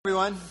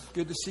everyone.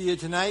 Good to see you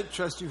tonight.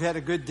 Trust you've had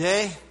a good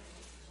day.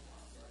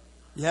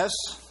 Yes?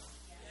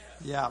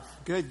 Yeah.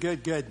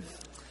 Good.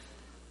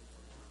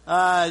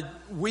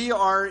 We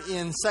are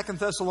in 2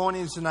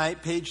 Thessalonians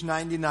tonight, page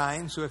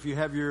 99. So if you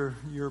have your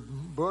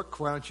book,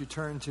 why don't you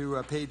turn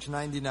to page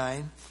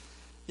 99.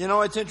 You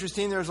know, it's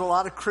interesting. There's a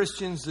lot of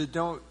Christians that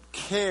don't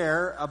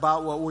care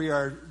about what we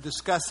are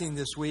discussing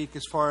this week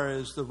as far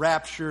as the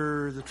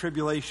rapture, the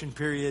tribulation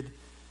period.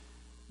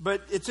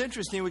 But it's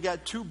interesting, we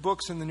got two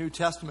books in the New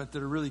Testament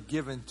that are really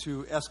given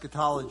to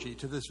eschatology,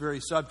 to this very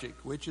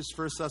subject, which is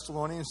 1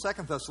 Thessalonians and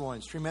 2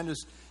 Thessalonians. Tremendous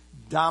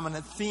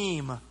dominant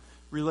theme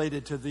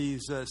related to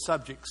these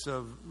subjects,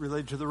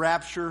 related to the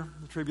rapture,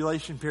 the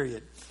tribulation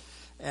period.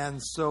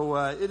 And so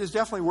it is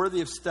definitely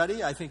worthy of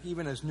study. I think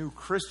even as new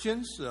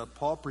Christians,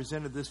 Paul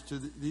presented this to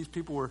these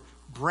people were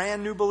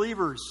brand new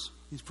believers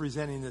he's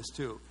presenting this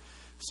to.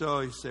 So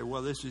you say,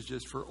 well, this is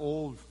just for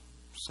old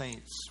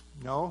saints.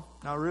 No,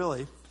 not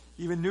really.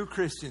 Even new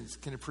Christians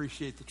can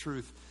appreciate the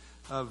truth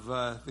of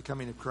the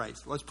coming of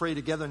Christ. Let's pray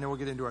together and then we'll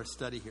get into our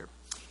study here.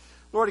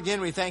 Lord,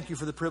 again, we thank you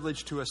for the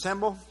privilege to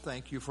assemble.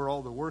 Thank you for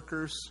all the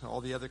workers, all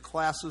the other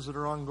classes that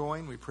are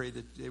ongoing. We pray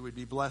that they would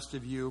be blessed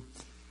of you.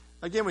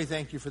 Again, we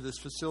thank you for this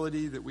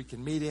facility that we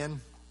can meet in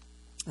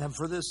and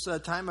for this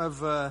time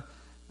of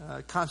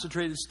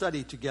concentrated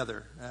study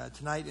together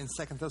tonight in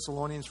 2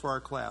 Thessalonians for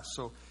our class.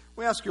 So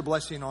we ask your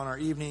blessing on our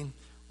evening,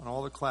 on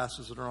all the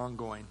classes that are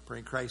ongoing. Pray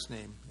in Christ's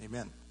name.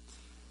 Amen.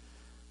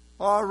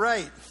 All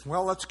right.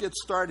 Well, let's get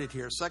started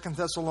here. 2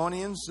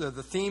 Thessalonians,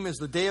 the theme is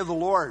the day of the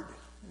Lord.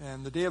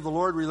 And the day of the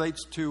Lord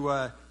relates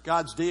to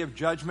God's day of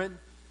judgment.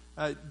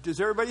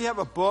 Does everybody have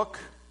a book?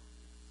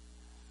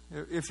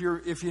 If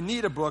you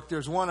need a book,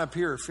 there's one up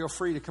here. Feel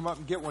free to come up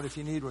and get one if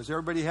you need one. Does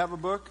everybody have a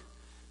book?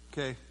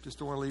 Okay. Just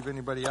don't want to leave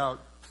anybody out.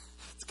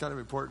 It's kind of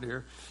important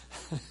here.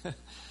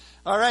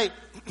 All right.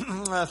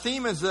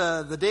 Theme is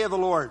the day of the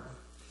Lord.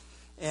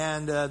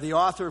 And the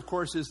author, of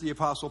course, is the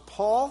Apostle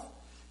Paul.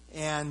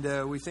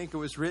 And we think it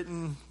was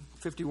written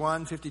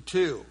 51,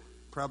 52,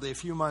 probably a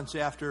few months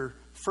after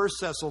 1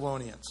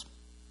 Thessalonians,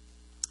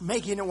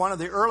 making it one of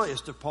the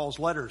earliest of Paul's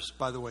letters,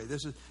 by the way.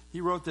 He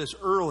wrote this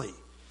early.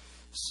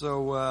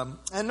 So,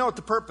 and note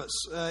the purpose.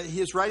 He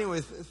is writing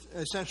with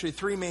essentially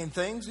three main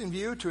things in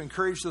view: to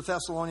encourage the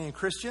Thessalonian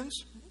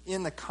Christians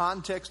in the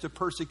context of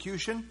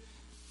persecution.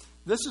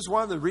 This is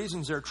one of the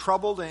reasons they're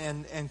troubled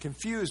and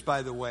confused,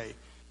 by the way.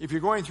 If you're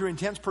going through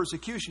intense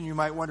persecution, you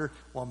might wonder,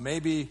 well,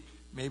 maybe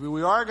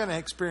we are going to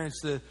experience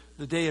the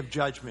day of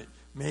judgment.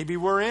 Maybe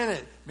we're in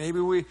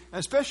it.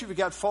 Especially if you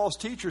got false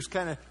teachers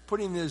kind of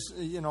putting these,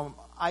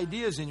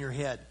 ideas in your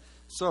head.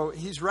 So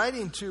he's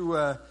writing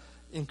to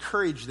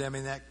encourage them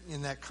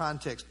in that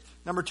context.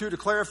 Number two, to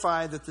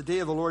clarify that the day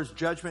of the Lord's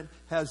judgment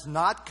has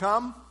not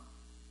come,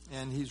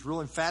 and he's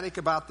real emphatic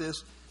about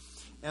this.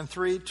 And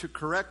three, to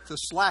correct the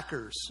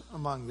slackers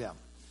among them,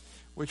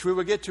 which we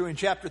will get to in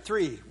chapter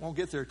 3. Won't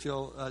get there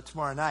till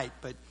tomorrow night,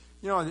 but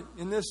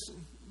in this.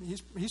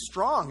 He's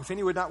strong. If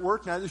any would not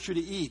work, neither should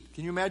he eat.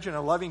 Can you imagine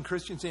a loving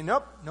Christian saying,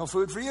 nope, no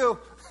food for you?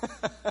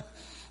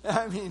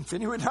 I mean, if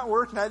any would not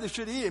work, neither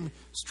should he eat.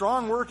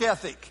 Strong work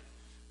ethic.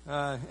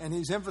 And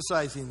he's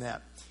emphasizing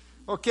that.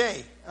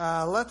 Okay,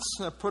 let's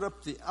put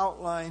up the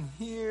outline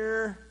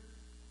here.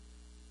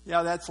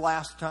 Yeah, that's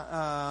last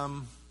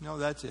time. No,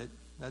 that's it.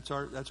 That's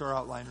our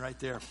outline right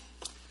there.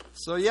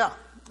 So yeah,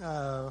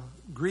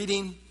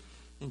 greeting,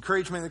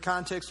 encouragement in the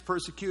context of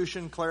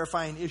persecution,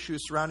 clarifying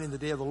issues surrounding the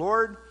day of the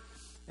Lord,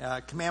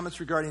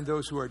 commandments regarding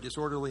those who are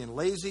disorderly and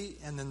lazy,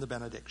 and then the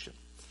benediction.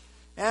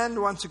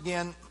 And once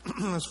again,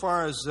 as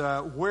far as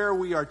where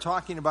we are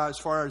talking about, as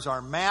far as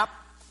our map,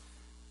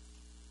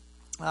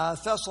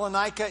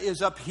 Thessalonica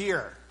is up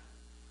here.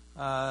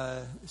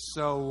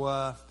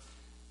 So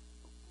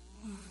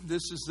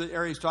this is the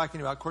area he's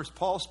talking about. Of course,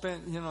 Paul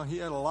spent, he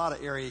had a lot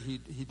of area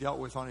he dealt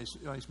with on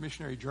his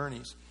missionary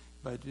journeys.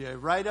 But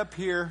right up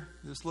here,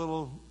 this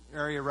little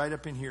area right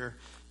up in here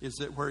is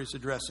where he's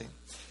addressing.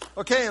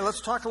 Okay,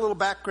 let's talk a little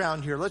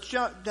background here. Let's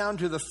jump down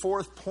to the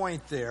fourth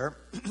point there.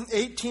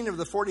 18 of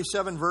the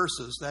 47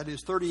 verses, that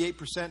is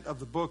 38% of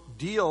the book,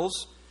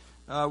 deals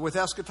with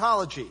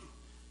eschatology.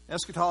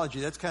 Eschatology,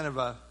 that's kind of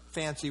a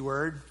fancy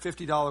word,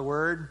 $50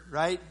 word,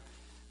 right?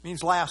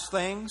 Means last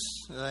things,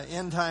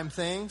 end time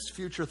things,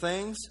 future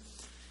things.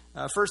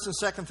 1st and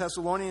 2nd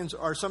Thessalonians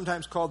are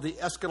sometimes called the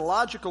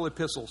eschatological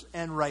epistles,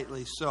 and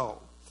rightly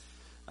so.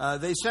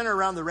 They center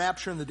around the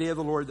rapture and the day of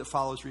the Lord that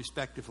follows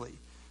respectively.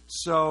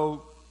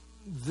 So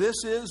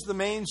this is the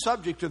main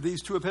subject of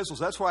these two epistles.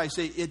 That's why I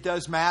say it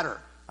does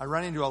matter. I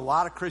run into a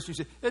lot of Christians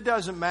who say, it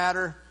doesn't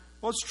matter.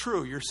 Well, it's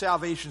true. Your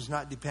salvation is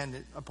not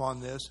dependent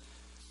upon this.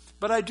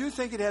 But I do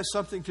think it has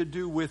something to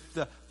do with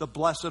the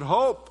blessed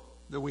hope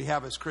that we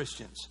have as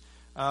Christians.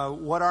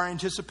 What our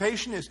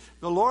anticipation is.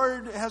 The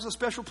Lord has a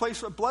special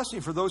place of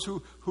blessing for those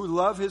who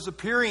love His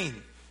appearing.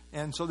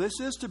 And so this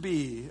is to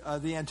be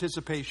the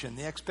anticipation,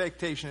 the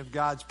expectation of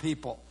God's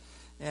people.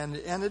 And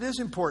it is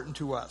important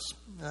to us.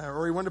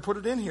 Or we want to put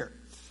it in here.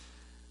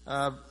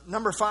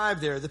 Number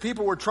 5 there. The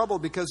people were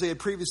troubled because they had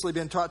previously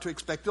been taught to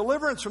expect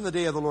deliverance from the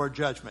day of the Lord's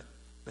judgment.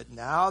 But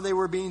now they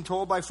were being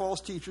told by false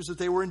teachers that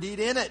they were indeed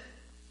in it.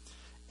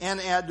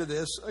 And add to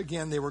this,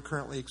 again, they were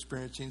currently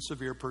experiencing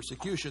severe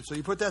persecution. So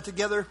you put that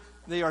together,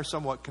 they are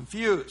somewhat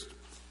confused.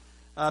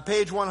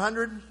 Page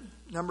 100,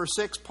 number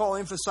 6, Paul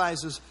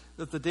emphasizes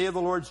that the day of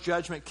the Lord's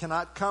judgment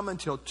cannot come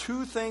until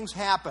two things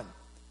happen.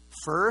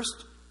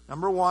 First,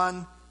 number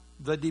 1,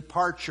 the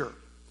departure.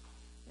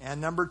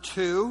 And number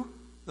 2,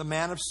 the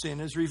man of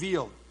sin is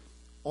revealed.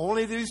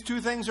 Only these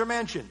two things are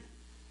mentioned.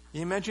 He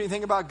didn't mention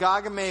anything about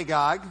Gog and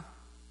Magog.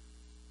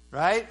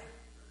 Right?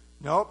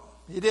 Nope,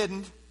 he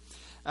didn't.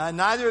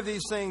 Neither of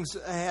these things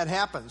had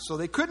happened. So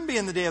they couldn't be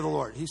in the day of the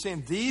Lord. He's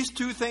saying these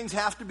two things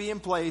have to be in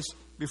place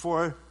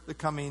before the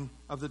coming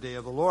of the day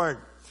of the Lord.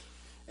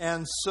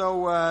 And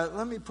so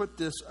let me put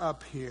this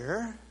up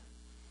here.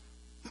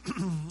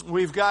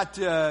 We've got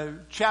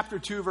chapter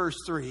 2, verse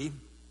 3.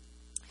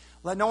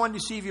 Let no one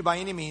deceive you by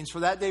any means, for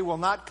that day will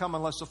not come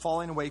unless the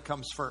falling away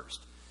comes first.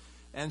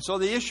 And so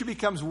the issue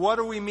becomes, what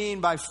do we mean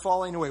by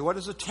falling away? What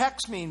does the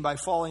text mean by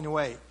falling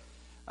away?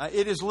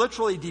 It is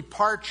literally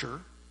departure,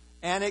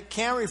 and it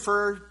can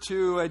refer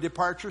to a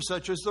departure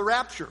such as the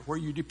rapture, where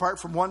you depart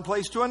from one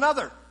place to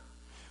another.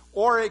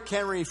 Or it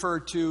can refer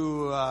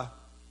to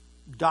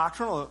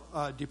doctrinal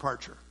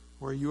departure,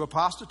 where you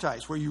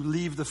apostatize, where you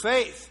leave the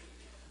faith.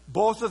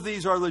 Both of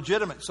these are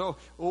legitimate. So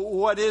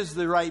what is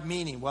the right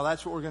meaning? Well,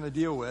 that's what we're going to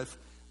deal with.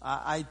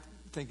 I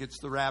think it's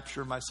the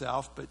rapture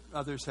myself, but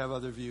others have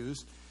other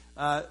views.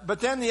 But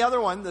then the other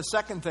one, the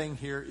second thing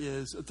here,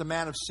 is that the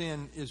man of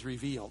sin is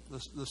revealed,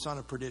 the son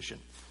of perdition.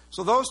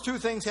 So those two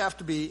things have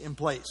to be in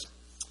place.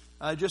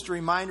 Just a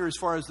reminder as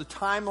far as the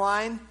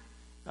timeline,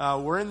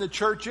 we're in the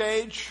church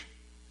age,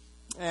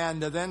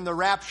 and then the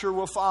rapture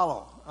will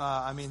follow.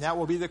 That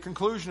will be the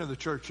conclusion of the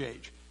church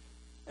age.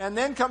 And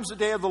then comes the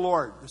day of the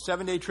Lord. The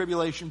 7-day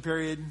tribulation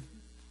period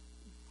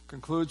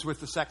concludes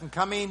with the second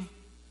coming.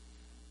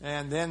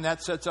 And then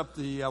that sets up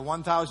the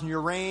 1,000-year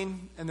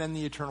reign, and then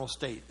the eternal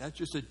state. That's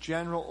just a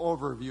general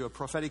overview, a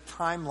prophetic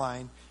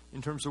timeline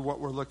in terms of what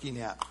we're looking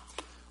at.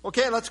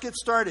 Okay, let's get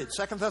started.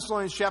 2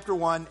 Thessalonians chapter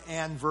 1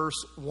 and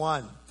verse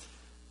 1.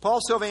 Paul,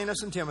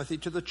 Silvanus, and Timothy,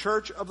 to the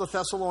church of the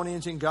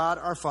Thessalonians in God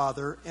our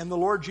Father and the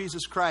Lord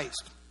Jesus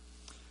Christ.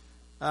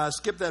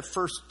 Skip that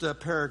first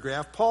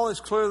paragraph. Paul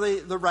is clearly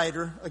the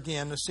writer,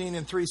 again, as seen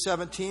in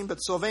 3:17, but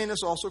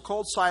Silvanus, also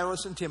called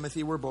Silas, and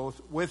Timothy were both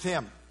with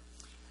him.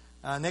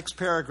 Next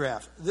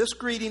paragraph. This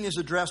greeting is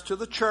addressed to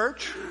the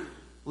church,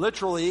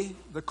 literally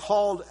the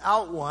called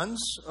out ones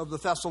of the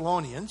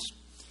Thessalonians.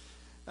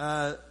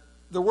 The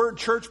word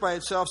church by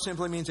itself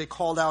simply means a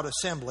called out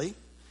assembly,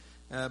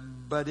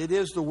 but it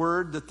is the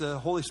word that the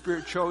Holy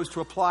Spirit chose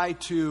to apply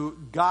to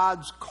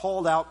God's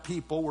called out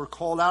people. We're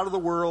called out of the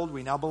world.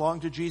 We now belong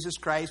to Jesus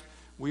Christ.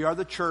 We are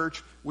the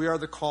church. We are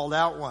the called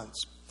out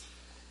ones.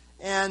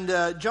 And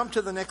jump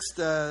to the next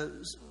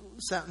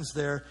sentence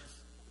there.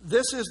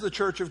 This is the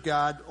church of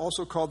God,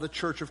 also called the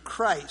church of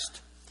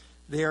Christ.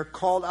 They are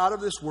called out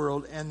of this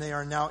world, and they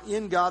are now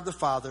in God the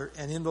Father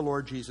and in the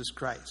Lord Jesus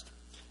Christ.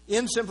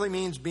 In simply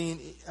means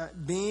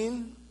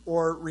being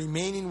or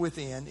remaining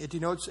within. It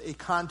denotes a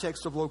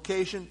context of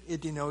location.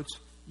 It denotes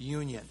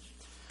union.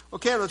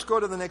 Okay, let's go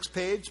to the next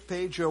page,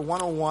 page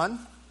 101.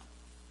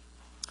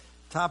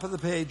 Top of the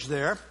page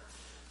there.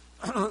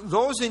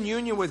 Those in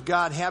union with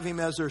God have Him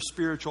as their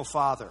spiritual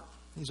Father.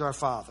 He's our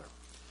Father.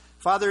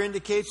 Father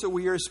indicates that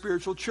we are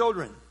spiritual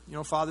children. You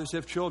know, fathers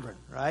have children,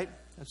 right?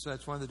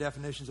 That's one of the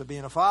definitions of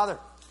being a father.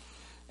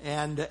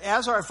 And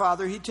as our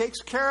Father, He takes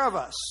care of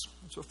us.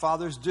 That's what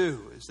fathers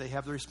do, is they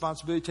have the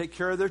responsibility to take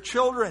care of their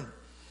children.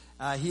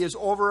 He is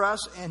over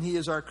us, and He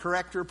is our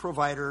corrector,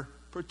 provider,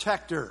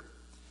 protector.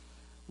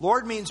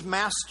 Lord means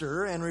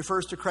master and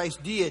refers to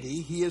Christ's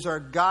deity. He is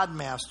our God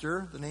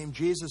master. The name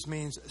Jesus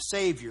means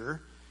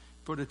Savior.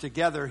 Put it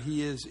together,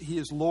 He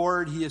is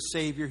Lord, He is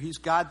Savior, He's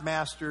God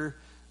master.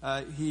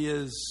 He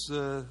is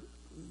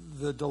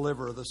the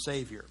deliverer, the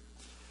Savior.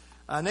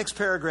 Next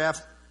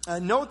paragraph.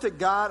 Note that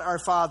God, our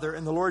Father,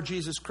 and the Lord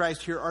Jesus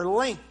Christ here are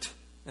linked,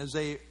 as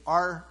they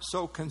are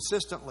so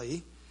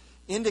consistently,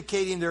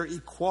 indicating their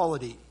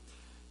equality.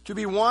 To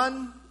be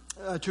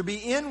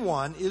in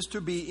one is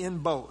to be in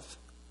both.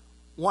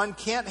 One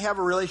can't have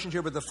a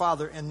relationship with the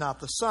Father and not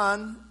the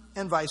Son,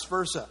 and vice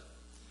versa.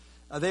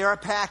 They are a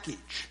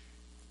package.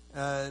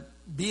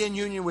 Be in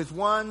union with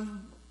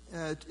one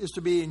is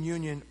to be in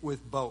union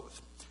with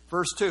both.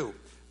 Verse 2,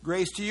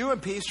 grace to you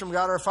and peace from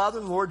God our Father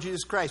and the Lord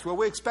Jesus Christ. Well,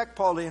 we expect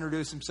Paul to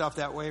introduce himself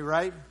that way,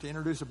 right? To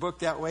introduce a book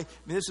that way.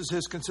 This is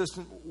his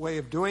consistent way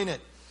of doing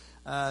it.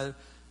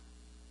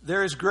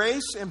 There is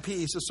grace and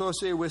peace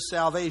associated with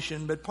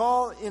salvation, but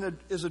Paul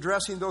is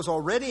addressing those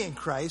already in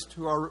Christ,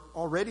 who are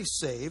already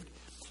saved,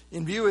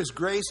 in view as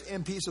grace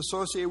and peace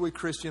associated with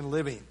Christian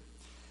living.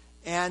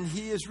 And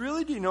he is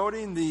really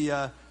denoting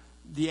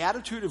the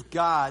attitude of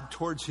God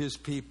towards His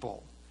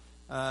people.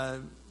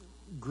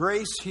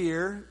 Grace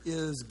here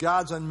is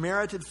God's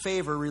unmerited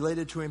favor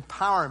related to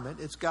empowerment.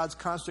 It's God's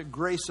constant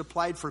grace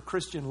supplied for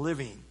Christian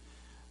living.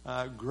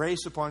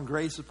 Grace upon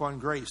grace upon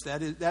grace.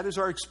 That is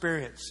our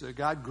experience.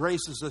 God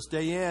graces us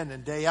day in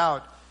and day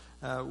out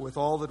with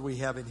all that we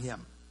have in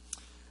him.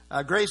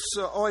 Grace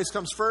always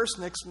comes first.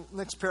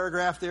 Next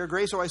paragraph there.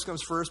 Grace always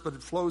comes first, but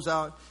it flows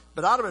out.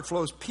 But out of it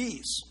flows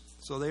peace.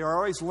 So they are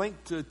always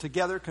linked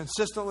together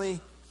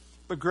consistently.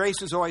 But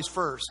grace is always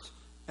first,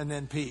 and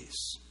then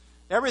peace.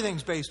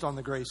 Everything's based on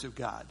the grace of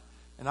God,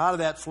 and out of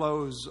that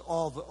flows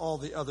all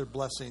the other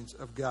blessings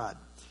of God.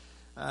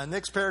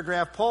 Next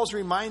paragraph. Paul's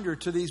reminder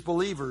to these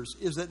believers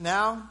is that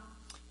now,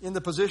 in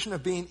the position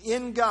of being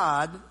in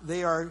God,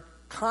 they are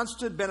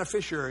constant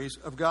beneficiaries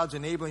of God's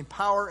enabling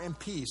power and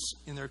peace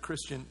in their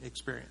Christian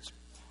experience.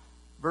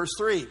 Verse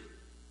 3.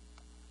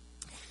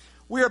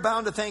 We are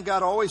bound to thank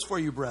God always for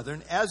you,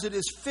 brethren, as it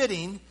is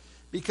fitting,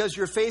 because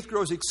your faith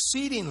grows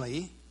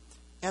exceedingly,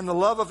 and the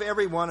love of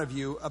every one of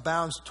you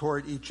abounds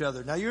toward each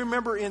other. Now you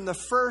remember in the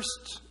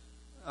first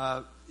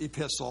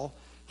epistle,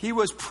 he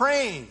was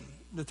praying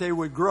that they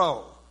would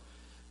grow,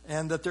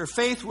 and that their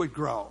faith would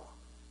grow.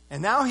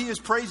 And now he is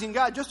praising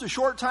God just a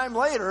short time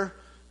later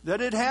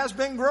that it has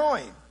been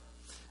growing.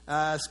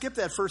 Skip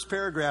that first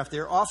paragraph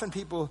there. Often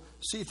people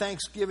see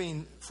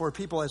thanksgiving for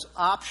people as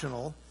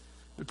optional,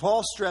 but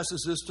Paul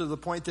stresses this to the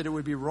point that it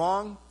would be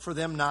wrong for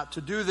them not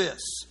to do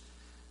this.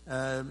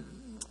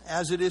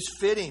 As it is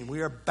fitting.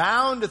 We are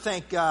bound to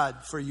thank God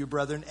for you,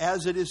 brethren,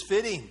 as it is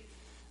fitting.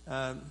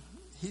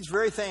 He's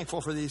very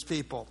thankful for these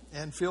people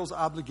and feels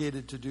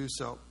obligated to do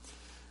so.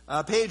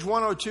 Page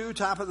 102,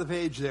 top of the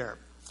page there.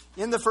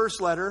 In the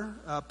first letter,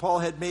 Paul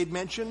had made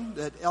mention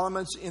that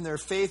elements in their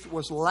faith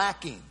was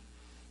lacking,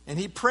 and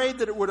he prayed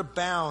that it would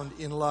abound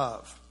in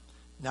love.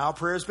 Now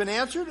prayer has been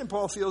answered, and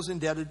Paul feels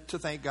indebted to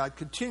thank God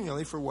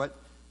continually for what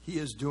he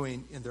is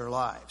doing in their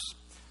lives.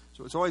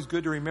 So it's always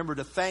good to remember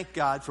to thank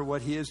God for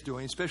what he is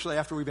doing, especially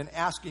after we've been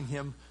asking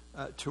him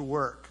to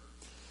work.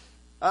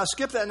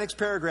 Skip that next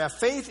paragraph.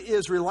 Faith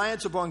is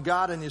reliance upon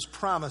God and his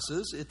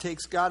promises. It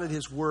takes God at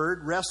his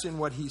word, rests in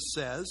what he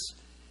says.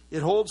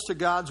 It holds to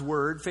God's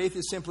word. Faith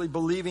is simply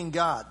believing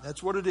God.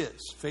 That's what it is.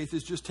 Faith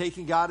is just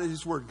taking God at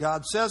his word.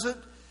 God says it,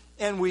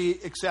 and we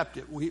accept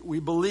it. We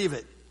believe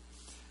it.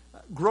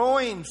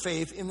 Growing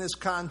faith in this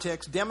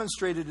context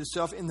demonstrated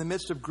itself in the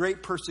midst of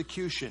great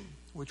persecution,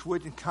 which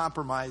wouldn't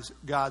compromise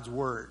God's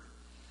word.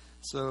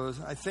 So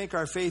I think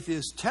our faith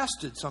is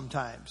tested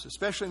sometimes,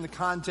 especially in the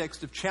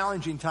context of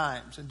challenging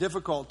times and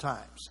difficult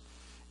times.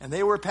 And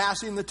they were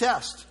passing the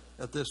test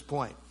at this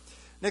point.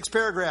 Next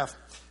paragraph.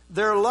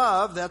 Their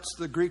love, that's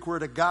the Greek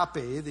word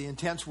agape, the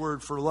intense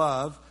word for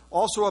love,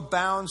 also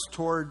abounds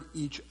toward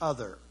each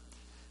other.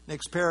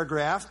 Next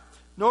paragraph.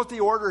 Note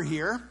the order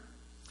here.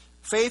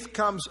 Faith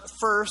comes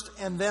first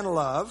and then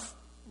love.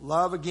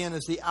 Love, again,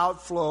 is the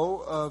outflow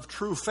of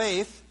true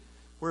faith.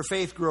 Where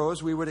faith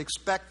grows, we would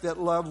expect that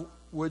love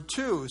would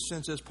too,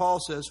 since, as Paul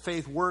says,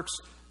 faith works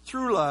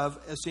through love,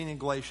 as seen in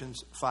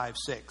Galatians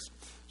 5:6.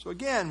 So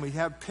again, we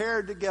have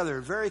paired together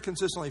very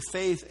consistently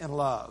faith and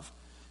love.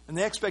 And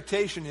the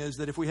expectation is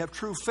that if we have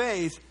true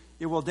faith,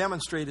 it will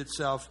demonstrate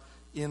itself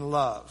in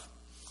love.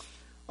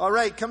 All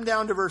right, come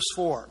down to verse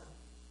 4.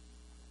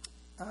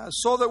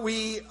 So that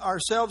we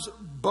ourselves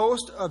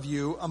boast of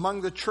you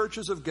among the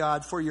churches of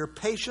God for your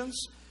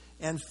patience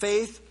and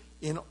faith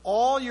in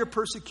all your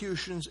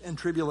persecutions and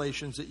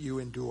tribulations that you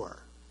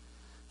endure.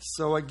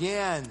 So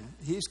again,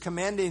 he's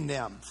commending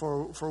them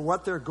for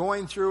what they're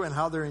going through and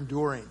how they're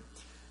enduring.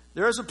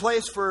 There is a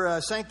place for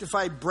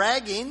sanctified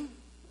bragging,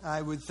 I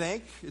would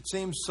think. It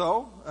seems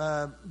so,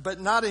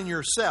 but not in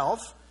yourself.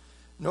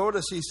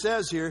 Notice he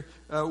says here,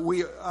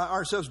 we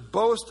ourselves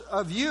boast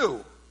of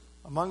you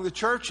among the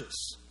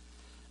churches.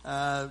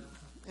 End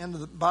of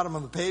the bottom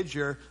of the page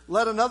here.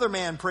 Let another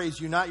man praise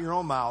you, not your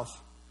own mouth.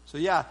 So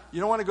yeah,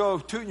 you don't want to go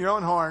tooting your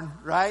own horn,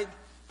 right?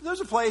 But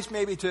there's a place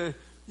maybe to,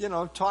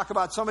 talk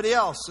about somebody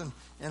else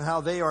and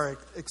how they are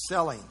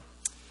excelling.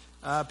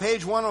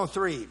 Page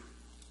 103.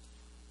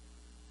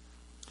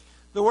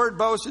 The word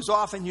boast is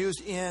often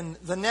used in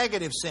the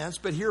negative sense,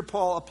 but here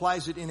Paul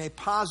applies it in a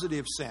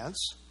positive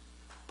sense.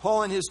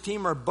 Paul and his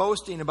team are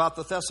boasting about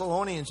the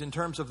Thessalonians in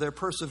terms of their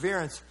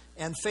perseverance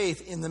and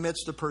faith in the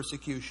midst of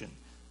persecution.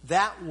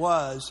 That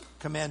was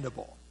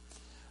commendable.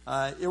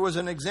 It was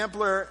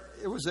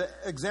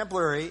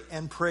exemplary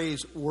and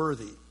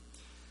praiseworthy.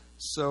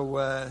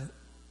 So,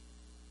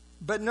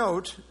 but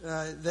note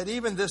that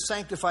even this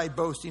sanctified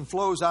boasting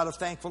flows out of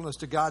thankfulness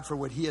to God for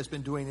what he has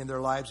been doing in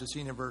their lives, as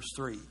seen in verse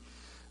 3.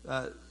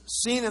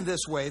 Seen in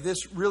this way,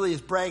 this really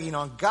is bragging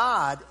on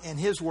God and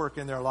his work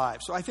in their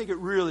lives. So I think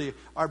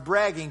our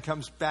bragging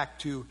comes back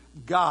to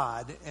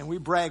God, and we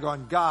brag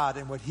on God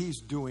and what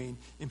he's doing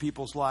in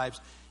people's lives,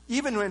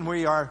 even when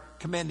we are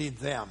commending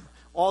them.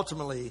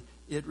 Ultimately,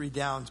 it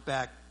redounds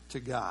back to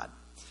God.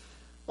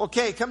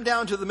 Okay, come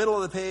down to the middle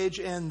of the page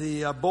and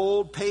the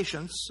bold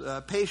patience.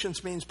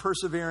 Patience means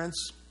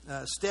perseverance,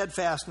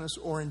 steadfastness,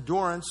 or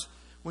endurance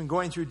when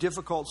going through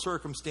difficult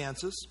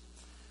circumstances.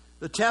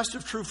 The test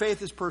of true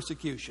faith is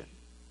persecution.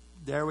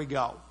 There we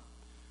go.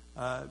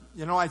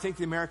 I think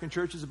the American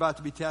church is about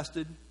to be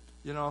tested.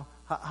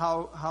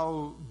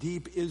 How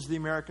deep is the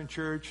American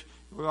church?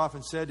 We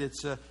often said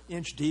it's an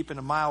inch deep and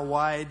a mile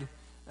wide.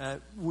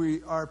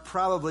 We are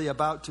probably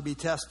about to be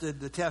tested.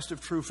 The test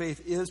of true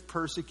faith is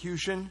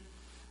persecution.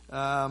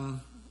 I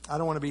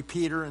don't want to be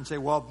Peter and say,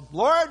 well,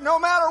 Lord, no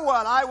matter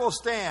what, I will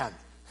stand.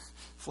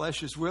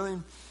 Flesh is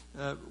willing,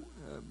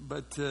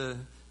 but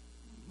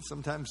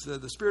sometimes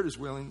the spirit is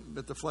willing,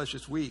 but the flesh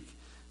is weak.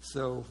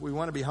 So we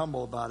want to be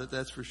humble about it,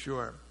 that's for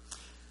sure.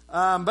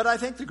 But I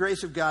think the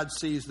grace of God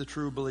sees the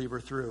true believer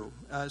through.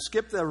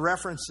 Skip the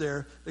reference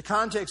there. The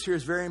context here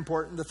is very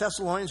important. The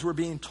Thessalonians were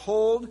being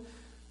told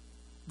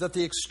that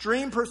the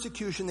extreme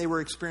persecution they were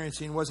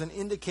experiencing was an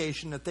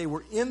indication that they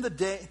were in the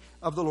day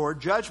of the Lord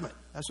judgment.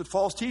 That's what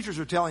false teachers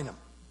are telling them.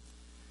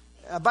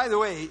 By the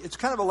way, it's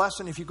kind of a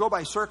lesson. If you go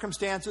by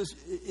circumstances,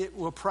 it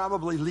will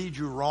probably lead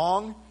you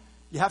wrong.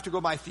 You have to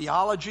go by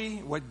theology,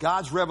 what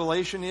God's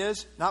revelation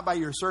is, not by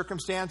your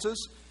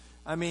circumstances.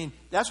 I mean,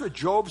 that's what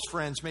Job's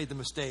friends made the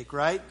mistake,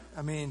 right?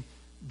 I mean,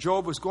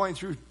 Job was going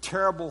through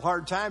terrible,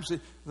 hard times.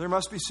 There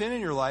must be sin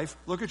in your life.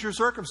 Look at your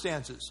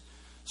circumstances.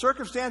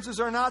 Circumstances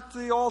are not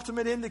the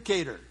ultimate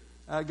indicator.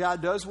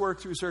 God does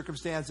work through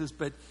circumstances,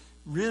 but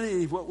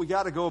really what we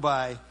got to go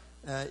by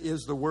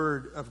is the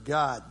Word of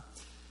God.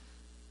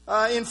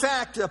 In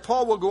fact,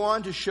 Paul will go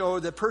on to show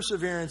that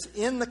perseverance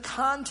in the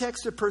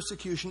context of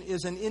persecution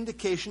is an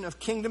indication of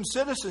kingdom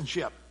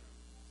citizenship.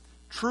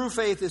 True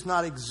faith is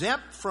not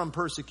exempt from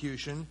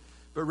persecution,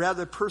 but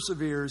rather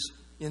perseveres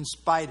in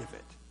spite of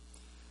it.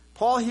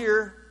 Paul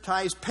here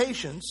ties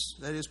patience,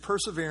 that is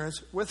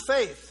perseverance, with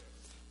faith.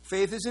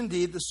 Faith is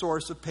indeed the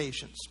source of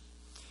patience.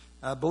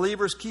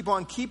 Believers keep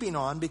on keeping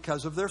on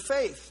because of their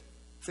faith.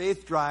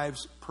 Faith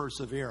drives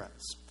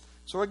perseverance.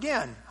 So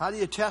again, how do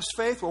you test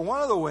faith? Well,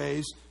 one of the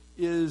ways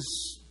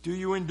is, do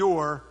you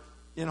endure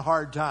in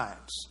hard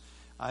times?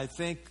 I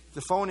think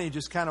the phony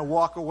just kind of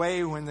walk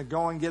away when the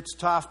going gets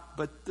tough,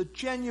 but the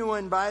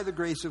genuine, by the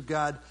grace of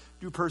God,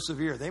 do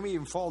persevere. They may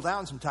even fall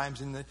down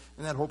sometimes in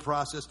that whole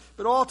process,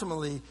 but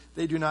ultimately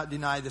they do not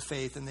deny the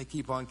faith and they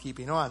keep on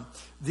keeping on.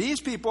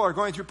 These people are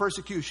going through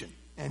persecution,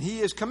 and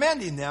he is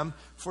commending them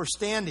for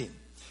standing.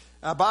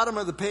 Bottom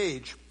of the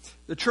page,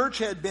 the church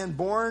had been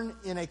born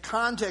in a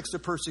context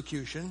of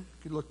persecution.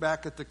 You can look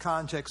back at the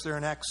context there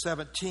in Acts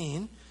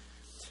 17.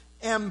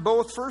 And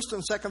both 1st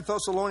and 2nd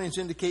Thessalonians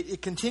indicate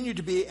it continued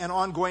to be an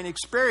ongoing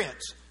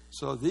experience.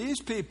 So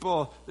these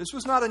people, this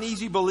was not an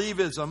easy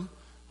believism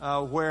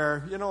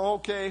where,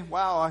 okay,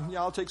 wow,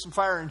 I'll take some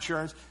fire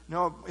insurance.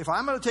 No, if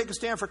I'm going to take a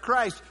stand for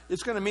Christ,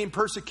 it's going to mean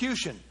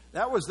persecution.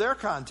 That was their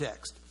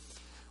context.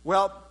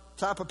 Well,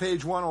 top of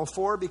page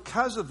 104,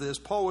 because of this,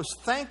 Paul was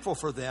thankful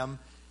for them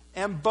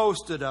and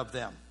boasted of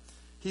them.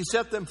 He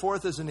set them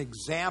forth as an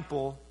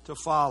example to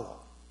follow.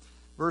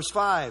 Verse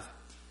 5.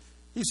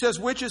 He says,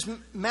 which is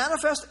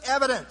manifest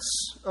evidence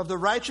of the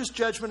righteous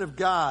judgment of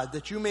God,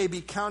 that you may be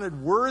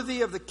counted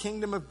worthy of the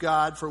kingdom of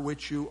God for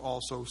which you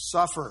also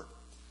suffer.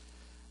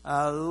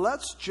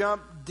 Let's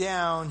jump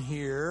down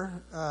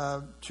here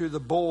to the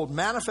bold.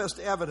 Manifest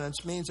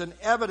evidence means an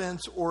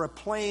evidence or a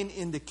plain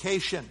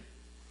indication.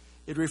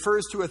 It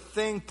refers to a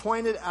thing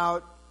pointed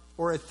out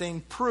or a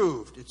thing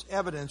proved. It's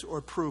evidence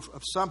or proof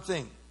of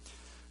something.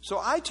 So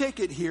I take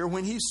it here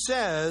when he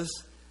says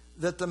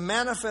that the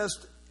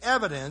manifest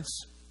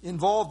evidence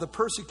involved the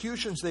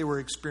persecutions they were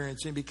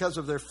experiencing because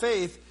of their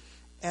faith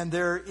and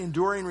their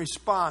enduring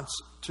response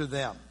to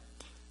them.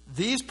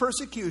 These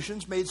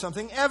persecutions made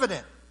something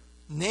evident,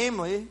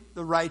 namely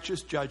the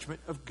righteous judgment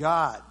of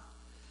God.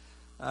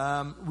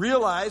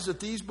 Realize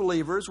that these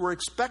believers were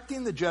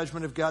expecting the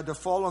judgment of God to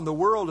fall on the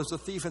world as a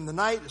thief in the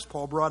night, as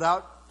Paul brought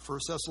out 1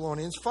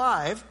 Thessalonians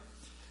 5.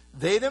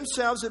 They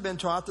themselves had been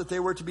taught that they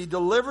were to be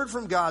delivered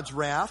from God's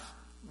wrath,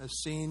 as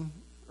seen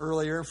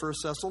earlier in 1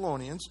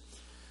 Thessalonians.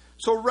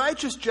 So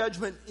righteous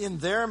judgment in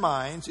their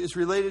minds is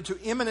related to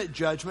imminent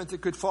judgment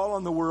that could fall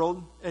on the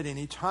world at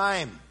any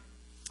time.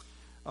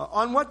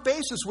 On what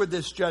basis would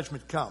this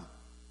judgment come?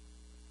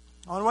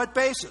 On what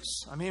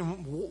basis? I mean,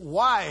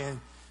 why?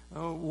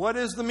 What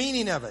is the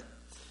meaning of it?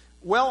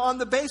 Well, on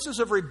the basis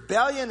of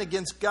rebellion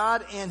against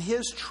God and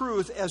His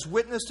truth as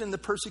witnessed in the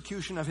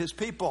persecution of His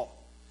people.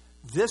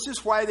 This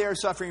is why they are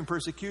suffering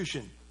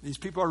persecution. These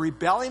people are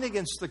rebelling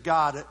against the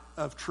God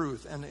of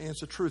truth and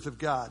against the truth of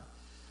God.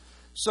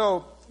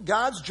 So,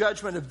 God's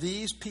judgment of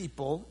these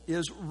people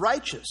is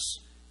righteous,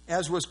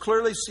 as was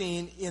clearly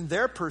seen in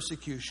their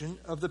persecution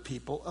of the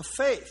people of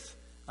faith.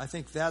 I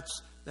think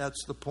that's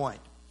the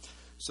point.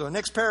 So,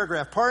 next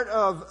paragraph. Part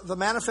of the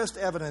manifest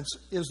evidence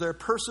is their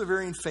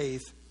persevering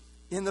faith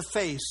in the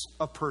face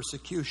of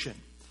persecution.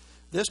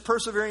 This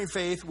persevering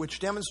faith, which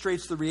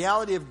demonstrates the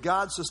reality of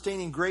God's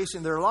sustaining grace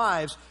in their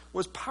lives,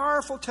 was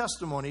powerful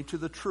testimony to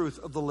the truth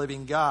of the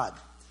living God.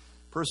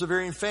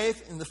 Persevering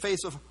faith in the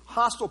face of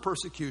hostile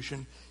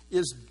persecution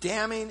is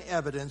damning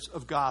evidence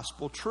of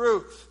gospel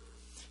truth.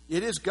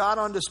 It is God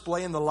on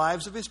display in the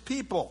lives of His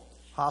people.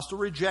 Hostile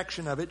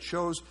rejection of it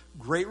shows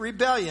great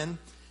rebellion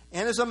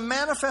and is a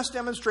manifest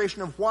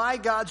demonstration of why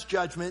God's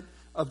judgment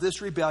of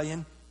this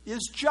rebellion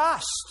is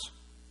just.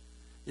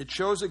 It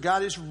shows that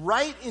God is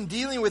right in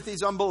dealing with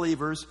these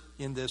unbelievers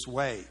in this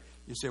way.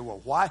 You say,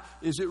 well, why?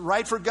 Is it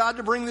right for God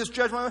to bring this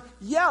judgment?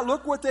 Yeah,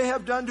 look what they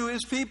have done to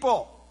his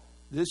people.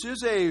 This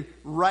is a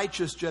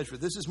righteous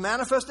judgment. This is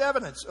manifest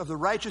evidence of the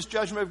righteous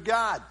judgment of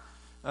God,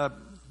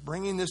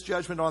 bringing this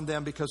judgment on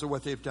them because of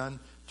what they've done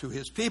to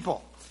his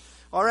people.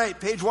 All right,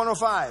 page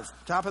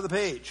 105, top of the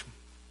page.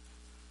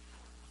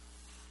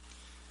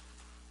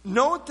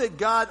 Note that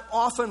God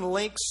often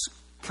links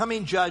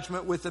coming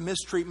judgment with the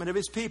mistreatment of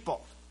his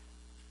people.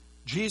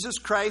 Jesus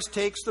Christ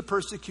takes the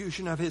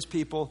persecution of his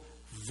people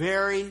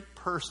very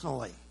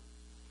personally.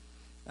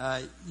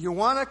 You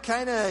want to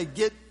kind of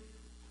get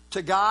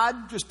to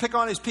God, just pick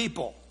on his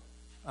people.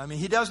 I mean,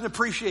 he doesn't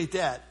appreciate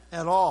that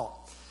at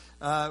all.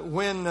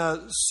 When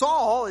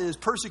Saul is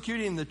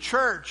persecuting the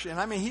church, and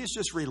I mean, he's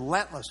just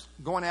relentless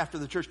going after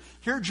the church.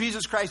 Here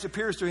Jesus Christ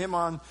appears to him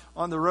on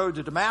the road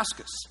to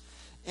Damascus.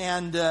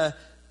 And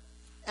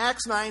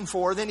Acts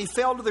 9:4, then he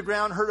fell to the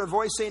ground, heard a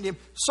voice saying to him,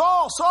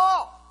 Saul,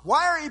 Saul,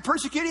 why are you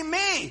persecuting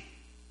me?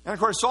 And of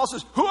course Saul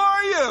says, who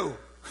are you?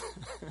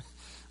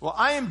 Well,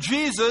 I am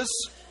Jesus.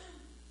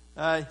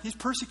 He's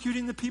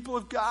persecuting the people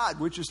of God,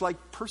 which is like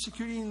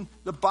persecuting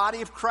the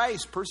body of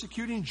Christ,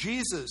 persecuting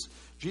Jesus.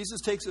 Jesus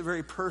takes it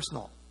very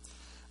personal.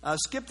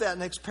 Skip that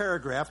next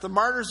paragraph. The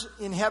martyrs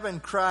in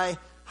heaven cry,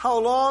 how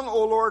long,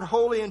 O Lord,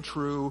 holy and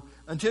true,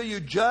 until you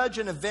judge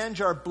and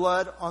avenge our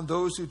blood on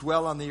those who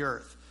dwell on the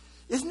earth?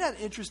 Isn't that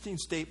an interesting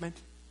statement?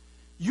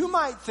 You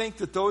might think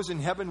that those in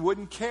heaven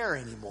wouldn't care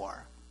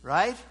anymore,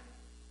 right?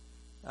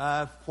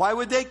 Why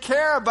would they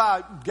care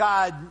about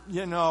God,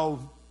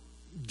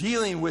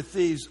 dealing with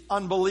these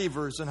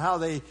unbelievers and how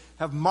they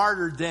have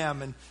martyred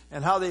them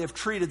and how they have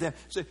treated them?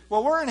 Say,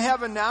 well, we're in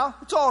heaven now.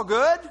 It's all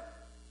good.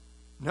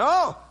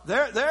 No,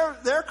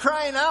 they're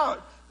crying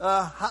out,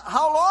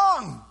 how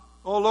long,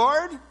 O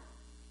Lord,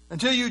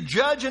 until you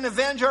judge and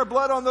avenge our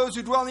blood on those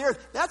who dwell on the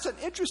earth? That's an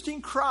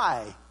interesting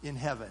cry in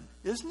heaven,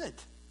 isn't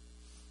it?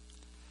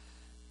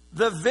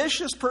 The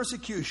vicious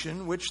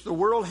persecution which the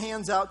world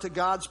hands out to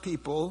God's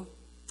people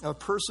of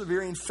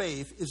persevering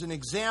faith is an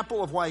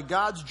example of why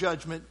God's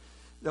judgment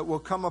that will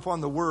come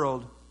upon the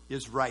world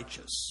is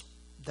righteous.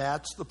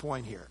 That's the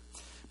point here.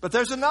 But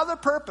there's another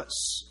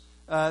purpose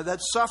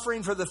that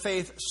suffering for the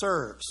faith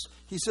serves.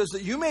 He says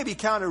that you may be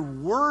counted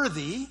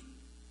worthy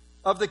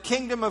of the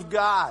kingdom of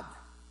God.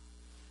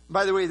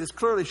 By the way, this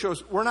clearly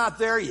shows we're not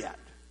there yet.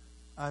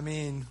 I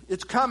mean,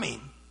 it's coming.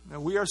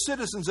 Now, we are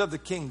citizens of the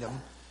kingdom,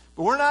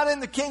 but we're not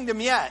in the kingdom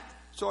yet.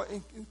 So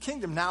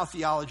kingdom now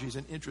theology is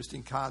an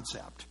interesting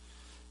concept.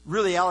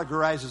 Really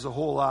allegorizes a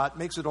whole lot,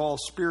 makes it all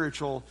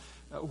spiritual,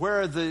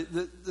 where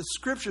the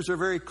scriptures are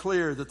very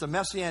clear that the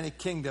Messianic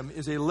kingdom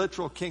is a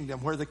literal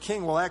kingdom where the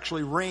king will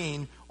actually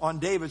reign on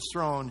David's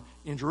throne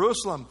in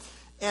Jerusalem.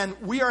 And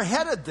we are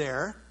headed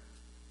there.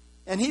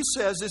 And he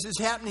says this is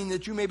happening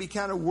that you may be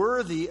counted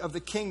worthy of the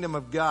kingdom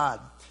of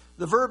God.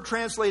 The verb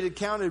translated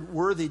counted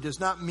worthy does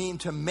not mean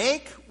to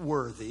make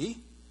worthy,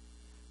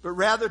 but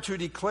rather to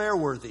declare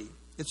worthy.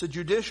 It's a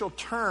judicial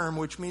term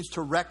which means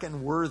to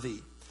reckon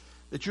worthy.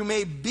 That you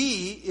may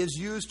be is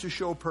used to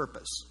show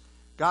purpose.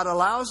 God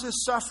allows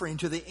this suffering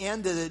to the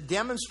end that it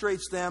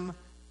demonstrates them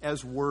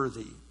as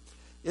worthy.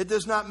 It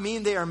does not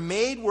mean they are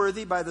made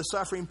worthy by the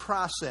suffering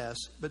process,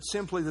 but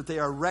simply that they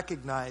are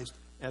recognized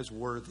as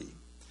worthy.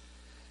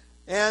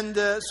 And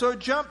so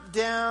jump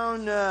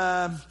down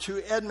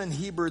to Edmund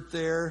Hebert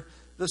there.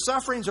 The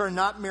sufferings are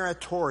not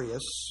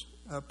meritorious,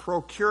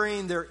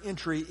 procuring their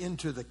entry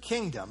into the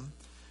kingdom,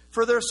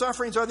 for their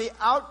sufferings are the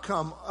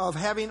outcome of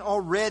having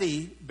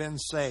already been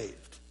saved.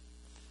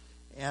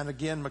 And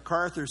again,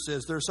 MacArthur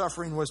says their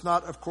suffering was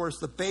not, of course,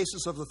 the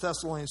basis of the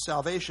Thessalonian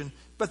salvation,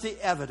 but the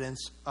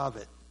evidence of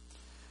it.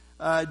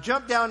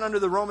 Jump down under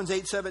the Romans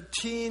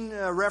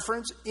 8:17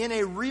 reference. In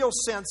a real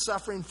sense,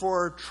 suffering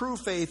for true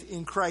faith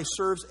in Christ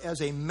serves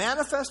as a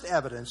manifest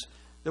evidence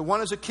that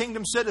one is a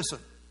kingdom citizen.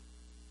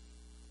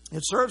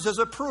 It serves as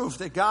a proof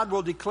that God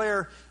will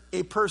declare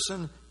a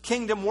person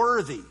kingdom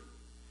worthy.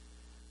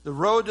 The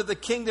road to the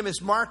kingdom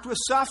is marked with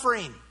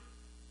suffering.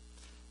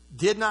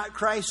 Did not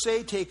Christ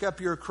say, take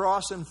up your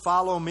cross and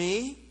follow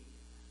me?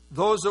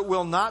 Those that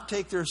will not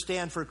take their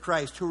stand for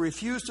Christ, who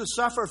refuse to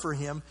suffer for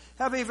him,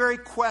 have a very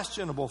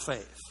questionable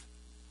faith.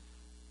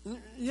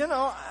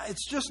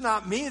 It's just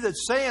not me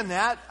that's saying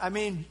that. I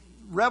mean,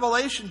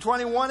 Revelation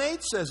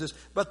 21:8 says this.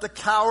 But the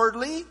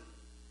cowardly,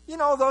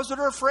 those that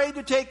are afraid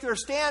to take their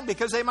stand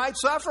because they might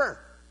suffer.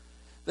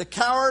 The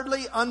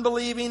cowardly,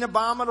 unbelieving,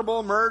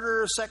 abominable,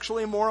 murderers,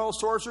 sexually immoral,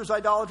 sorcerers,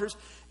 idolaters,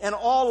 and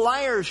all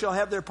liars shall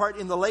have their part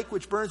in the lake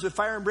which burns with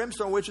fire and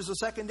brimstone, which is the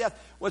second death.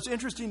 What's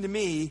interesting to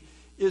me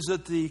is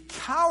that the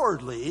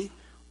cowardly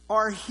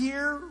are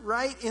here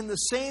right in the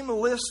same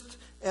list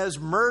as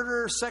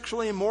murder,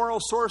 sexually immoral,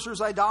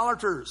 sorcerers,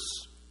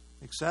 idolaters,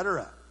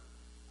 etc.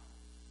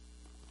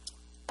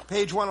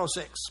 Page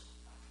 106.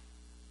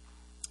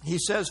 He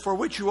says, for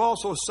which you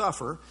also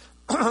suffer.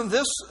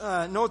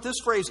 Note this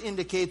phrase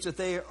indicates that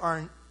they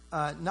are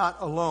not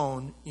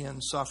alone in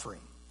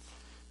suffering.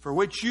 For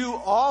which you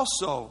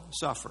also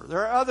suffer.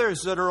 There are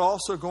others that are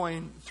also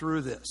going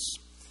through this.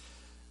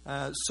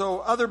 So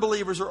other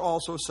believers are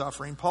also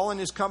suffering. Paul and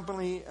his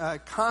company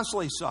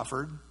constantly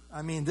suffered.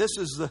 I mean, this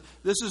is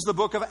the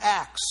book of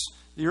Acts,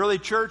 the early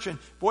church, and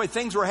boy,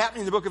 things were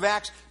happening in the book of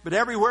Acts, but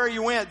everywhere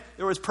you went,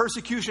 there was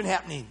persecution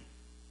happening.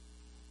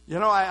 You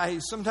know, I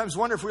sometimes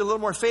wonder if we're a little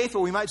more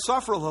faithful, we might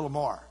suffer a little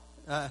more.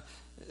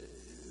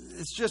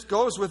 It just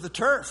goes with the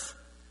turf.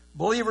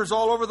 Believers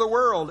all over the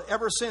world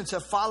ever since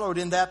have followed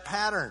in that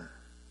pattern.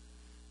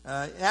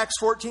 Acts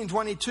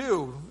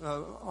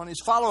 14:22, on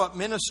his follow-up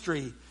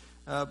ministry,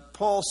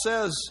 Paul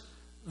says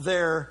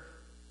there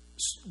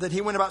that he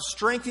went about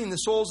strengthening the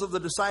souls of the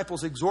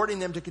disciples, exhorting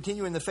them to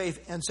continue in the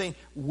faith, and saying,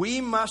 we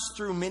must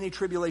through many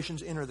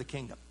tribulations enter the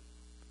kingdom.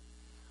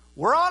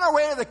 We're on our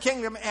way to the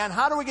kingdom, and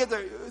how do we get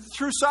there?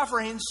 Through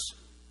sufferings.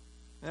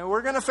 And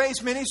we're going to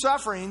face many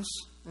sufferings.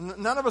 And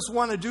none of us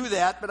want to do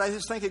that, but I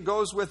just think it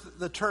goes with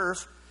the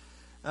turf.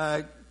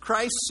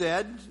 Christ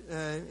said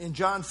in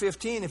John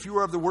 15, if you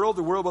were of the world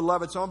would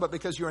love its own, but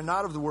because you are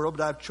not of the world,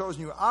 but I have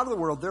chosen you out of the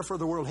world, therefore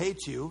the world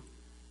hates you.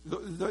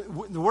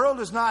 The world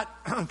is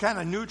not kind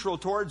of neutral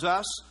towards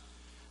us.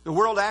 The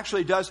world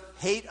actually does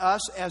hate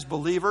us as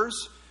believers.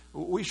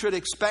 We should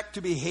expect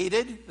to be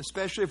hated,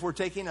 especially if we're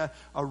taking a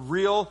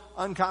real,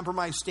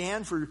 uncompromised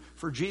stand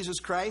for Jesus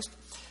Christ.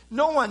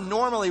 No one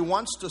normally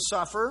wants to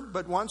suffer,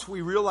 but once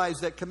we realize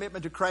that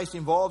commitment to Christ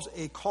involves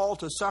a call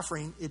to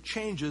suffering, it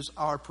changes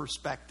our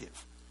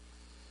perspective.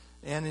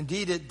 And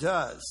indeed it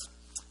does.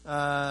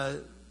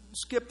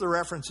 Skip the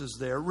references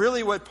there.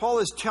 Really what Paul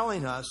is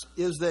telling us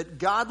is that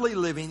godly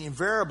living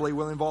invariably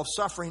will involve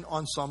suffering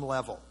on some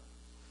level.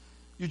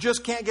 You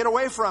just can't get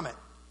away from it.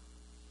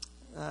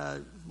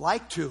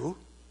 Like to.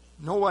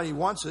 Nobody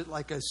wants it,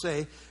 like I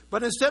say.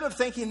 But instead of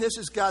thinking this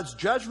is God's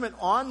judgment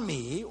on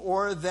me,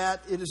 or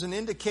that it is an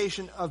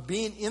indication of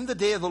being in the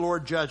day of the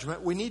Lord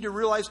judgment, we need to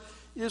realize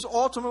it is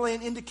ultimately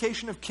an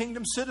indication of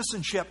kingdom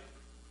citizenship.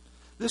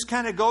 This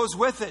kind of goes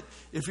with it.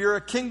 If you're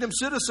a kingdom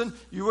citizen,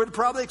 you would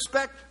probably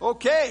expect,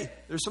 okay,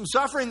 there's some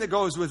suffering that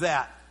goes with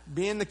that.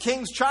 Being the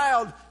king's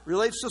child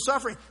relates to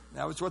suffering.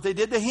 That was what they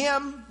did to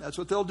him. That's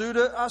what they'll do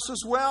to us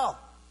as well.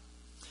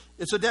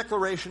 It's a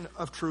declaration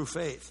of true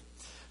faith.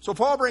 So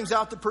Paul brings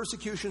out that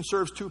persecution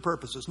serves two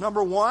purposes.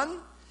 Number one,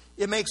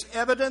 it makes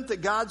evident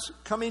that God's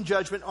coming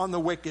judgment on the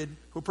wicked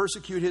who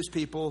persecute his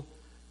people,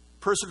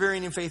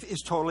 persevering in faith,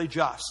 is totally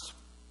just.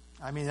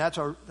 I mean, that's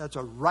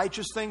a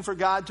righteous thing for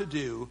God to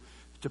do,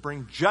 to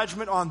bring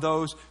judgment on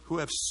those who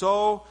have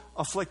so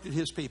afflicted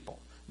his people.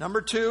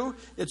 Number two,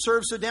 it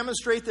serves to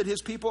demonstrate that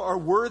his people are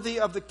worthy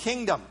of the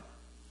kingdom.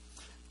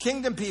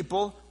 Kingdom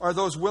people are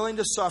those willing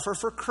to suffer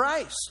for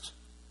Christ.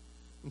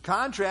 In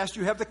contrast,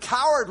 you have the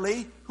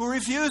cowardly who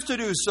refuse to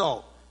do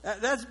so.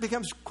 That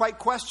becomes quite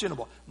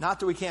questionable. Not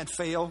that we can't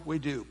fail, we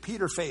do.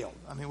 Peter failed.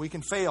 I mean, we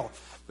can fail.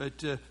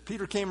 But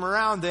Peter came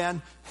around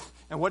then,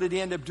 and what did he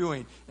end up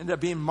doing? Ended up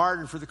being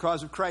martyred for the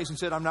cause of Christ and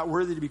said, I'm not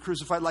worthy to be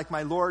crucified like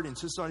my Lord,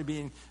 insisted on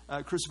being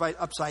crucified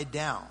upside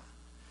down.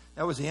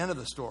 That was the end of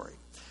the story.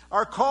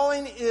 Our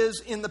calling is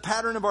in the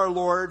pattern of our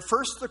Lord,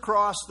 first the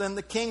cross, then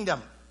the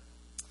kingdom.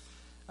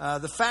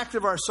 The fact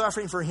of our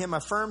suffering for him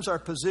affirms our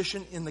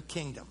position in the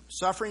kingdom.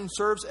 Suffering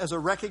serves as a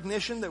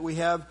recognition that we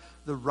have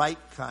the right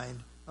kind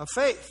of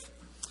faith.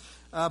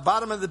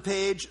 Bottom of the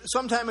page,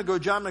 some time ago,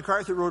 John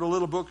MacArthur wrote a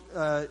little book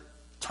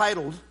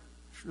titled,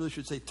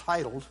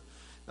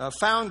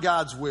 Found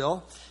God's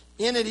Will.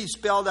 In it, he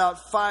spelled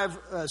out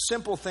 5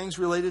 simple things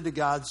related to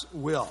God's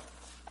will.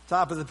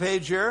 Top of the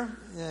page here,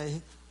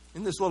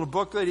 in this little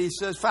booklet, he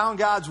says, Found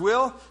God's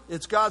Will.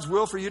 It's God's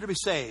will for you to be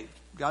saved.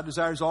 God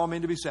desires all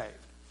men to be saved.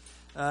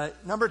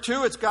 Number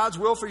 2, it's God's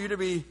will for you to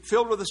be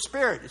filled with the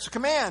Spirit. It's a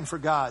command for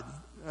God,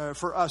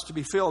 for us to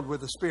be filled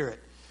with the Spirit.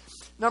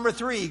 Number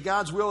 3,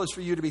 God's will is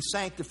for you to be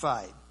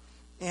sanctified.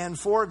 And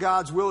 4,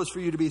 God's will is for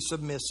you to be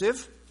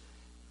submissive.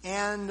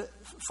 And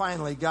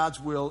finally, God's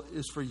will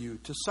is for you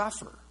to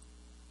suffer.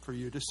 For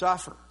you to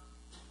suffer.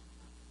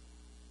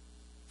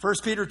 1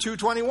 Peter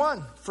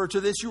 2:21, for to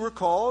this you were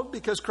called,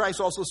 because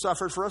Christ also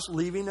suffered for us,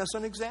 leaving us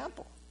an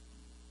example.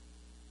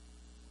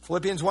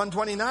 Philippians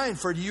 1:29,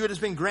 for to you it has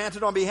been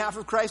granted on behalf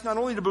of Christ not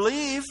only to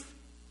believe,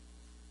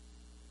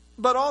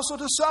 but also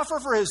to suffer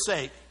for his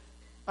sake.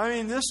 I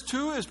mean, this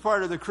too is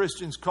part of the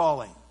Christian's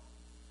calling.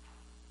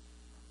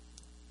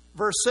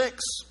 Verse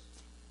 6,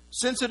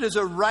 since it is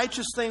a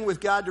righteous thing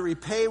with God to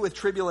repay with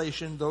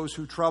tribulation those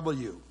who trouble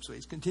you. So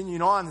he's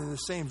continuing on in the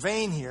same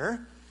vein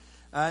here.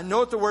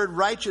 Note the word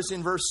righteous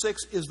in verse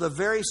 6 is the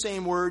very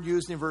same word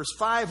used in verse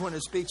 5 when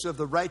it speaks of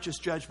the righteous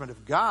judgment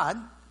of God.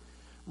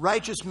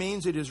 Righteous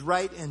means it is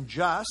right and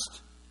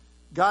just.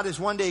 God is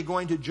one day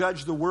going to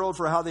judge the world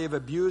for how they have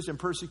abused and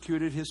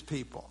persecuted his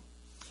people.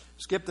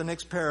 Skip the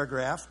next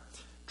paragraph.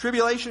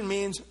 Tribulation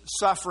means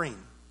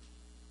suffering.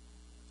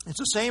 It's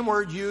the same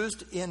word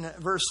used in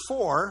verse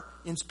 4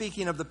 in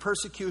speaking of the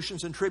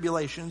persecutions and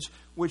tribulations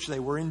which they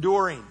were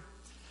enduring.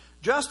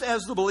 Just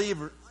as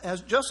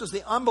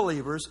the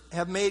unbelievers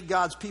have made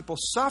God's people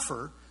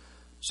suffer,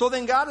 so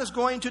then God is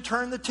going to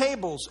turn the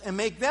tables and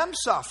make them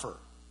suffer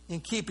in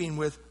keeping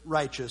with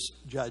righteous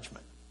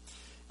judgment.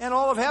 And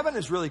all of heaven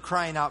is really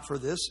crying out for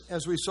this,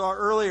 as we saw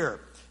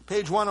earlier.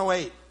 Page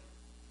 108.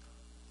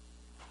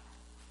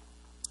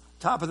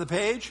 Top of the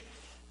page.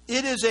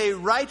 It is a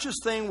righteous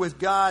thing with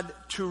God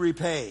to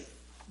repay.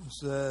 As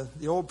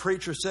the old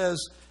preacher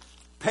says,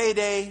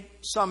 payday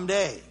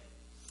someday.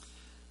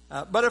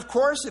 But of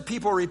course, if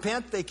people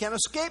repent, they can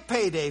escape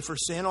payday for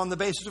sin on the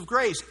basis of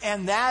grace.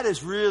 And that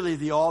is really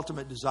the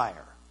ultimate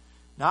desire.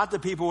 Not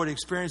that people would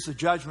experience the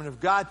judgment of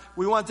God.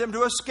 We want them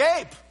to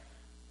escape.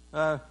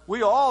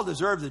 We all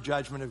deserve the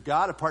judgment of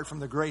God apart from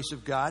the grace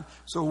of God.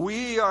 So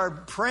we are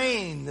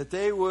praying that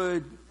they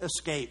would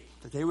escape,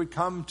 that they would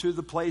come to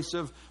the place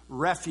of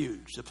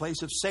refuge, the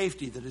place of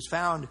safety that is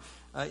found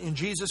in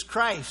Jesus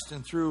Christ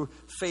and through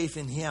faith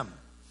in Him.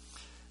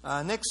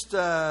 Next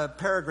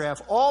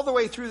paragraph. All the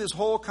way through this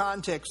whole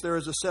context, there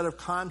is a set of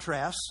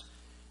contrasts.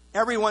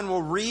 Everyone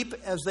will reap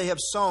as they have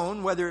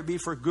sown, whether it be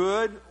for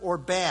good or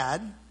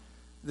bad.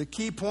 The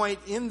key point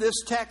in this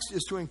text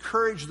is to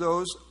encourage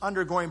those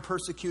undergoing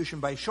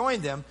persecution by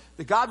showing them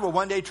that God will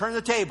one day turn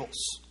the tables.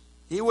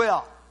 He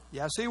will.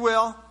 Yes, He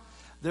will.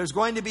 There's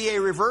going to be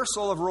a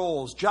reversal of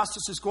roles.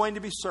 Justice is going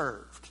to be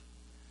served.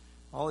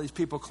 All these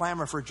people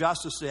clamor for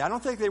justice today. I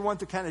don't think they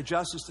want the kind of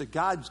justice that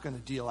God's going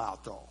to deal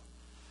out, though.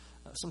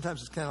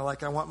 Sometimes it's kind of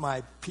like, I want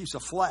my piece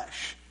of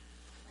flesh.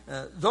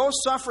 Those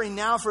suffering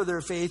now for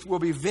their faith will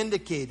be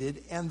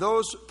vindicated, and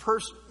those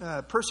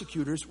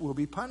persecutors will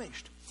be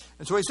punished.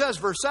 And so he says,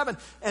 verse 7,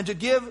 and to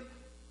give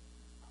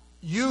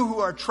you who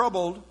are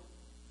troubled,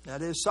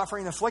 that is,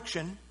 suffering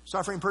affliction,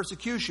 suffering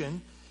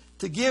persecution,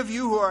 to give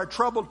you who are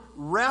troubled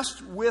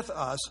rest with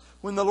us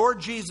when the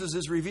Lord Jesus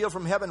is revealed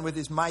from heaven with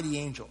His mighty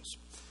angels.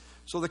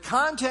 So the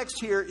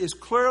context here is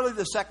clearly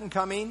the second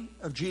coming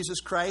of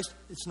Jesus Christ.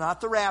 It's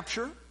not the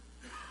rapture.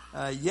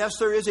 Yes,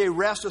 there is a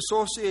rest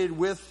associated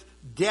with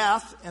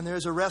death, and there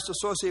is a rest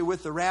associated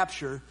with the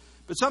rapture.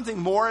 But something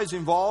more is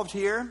involved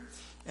here.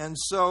 And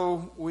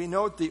so we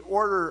note the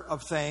order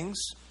of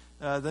things.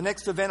 The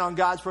next event on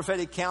God's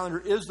prophetic calendar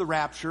is the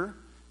rapture,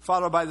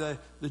 followed by the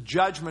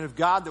judgment of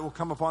God that will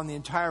come upon the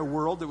entire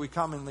world that we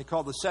commonly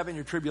call the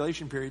 7-year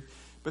tribulation period.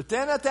 But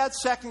then at that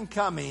second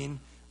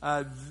coming,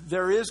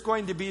 there is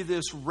going to be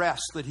this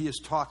rest that he is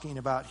talking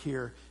about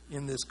here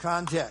in this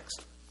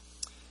context.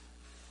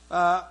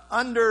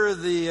 Under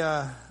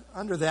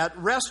that,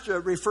 rest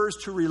refers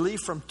to relief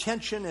from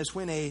tension, as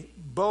when a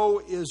bow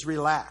is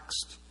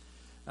relaxed.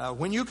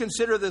 When you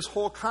consider this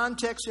whole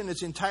context in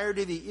its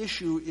entirety, the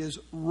issue is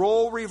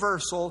role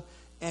reversal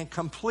and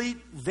complete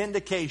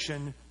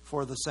vindication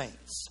for the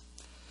saints.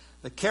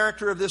 The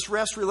character of this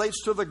rest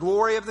relates to the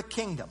glory of the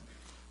kingdom.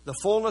 The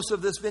fullness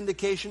of this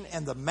vindication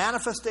and the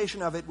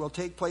manifestation of it will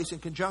take place in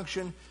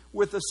conjunction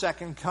with the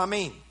second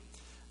coming.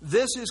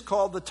 This is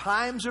called the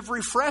times of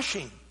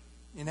refreshing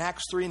in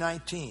Acts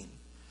 3:19.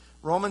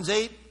 Romans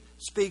 8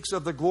 speaks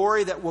of the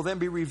glory that will then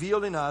be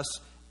revealed in us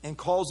and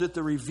calls it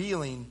the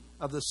revealing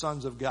of the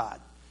sons of God.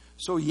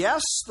 So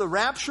yes, the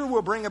rapture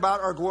will bring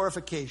about our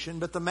glorification,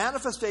 but the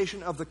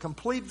manifestation of the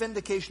complete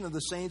vindication of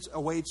the saints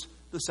awaits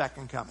the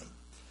second coming.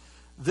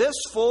 This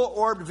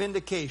full-orbed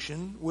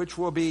vindication, which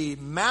will be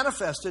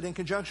manifested in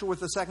conjunction with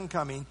the second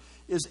coming,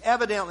 is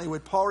evidently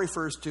what Paul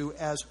refers to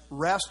as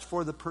rest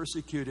for the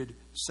persecuted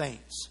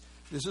saints.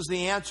 This is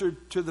the answer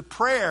to the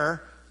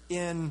prayer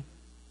in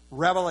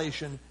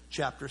Revelation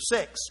chapter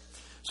 6.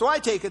 So I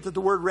take it that the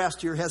word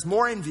rest here has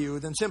more in view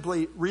than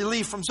simply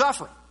relief from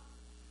suffering.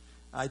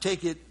 I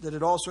take it that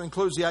it also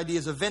includes the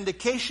ideas of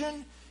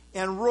vindication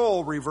and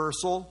role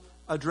reversal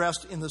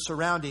addressed in the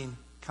surrounding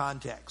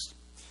context.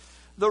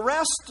 The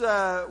rest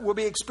will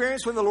be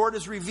experienced when the Lord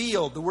is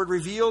revealed. The word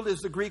revealed is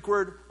the Greek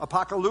word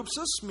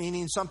apocalypsis,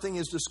 meaning something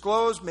is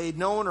disclosed, made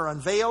known, or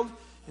unveiled.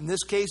 In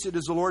this case, it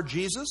is the Lord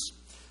Jesus.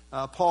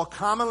 Paul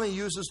commonly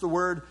uses the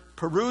word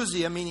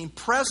parousia, meaning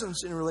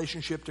presence in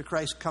relationship to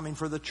Christ coming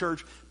for the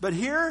church. But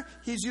here,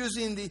 he's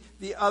using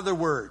the other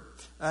word.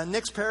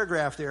 Next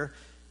paragraph there.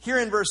 Here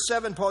in verse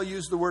 7, Paul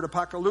used the word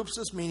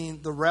apocalypsis,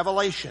 meaning the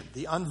revelation,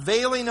 the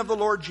unveiling of the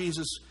Lord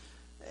Jesus.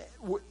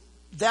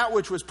 That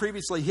which was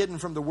previously hidden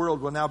from the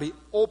world will now be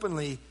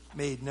openly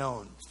made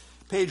known.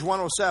 Page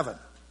 107.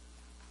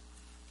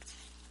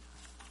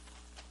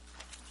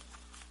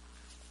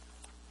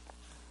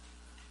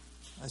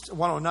 That's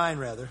 109,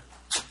 rather.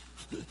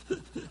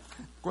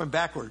 Going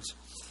backwards.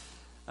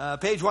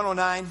 Page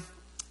 109.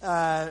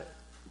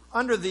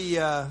 Under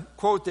the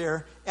quote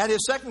there, at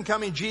His second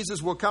coming,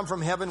 Jesus will come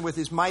from heaven with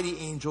His mighty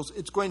angels.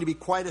 It's going to be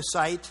quite a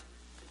sight.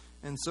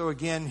 And so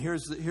again,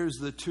 here's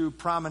the two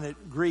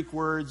prominent Greek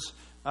words,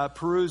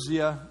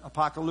 parousia,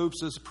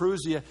 apocalypsis.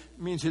 Parousia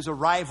means His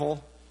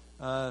arrival,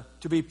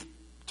 to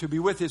be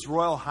with His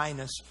Royal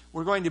Highness.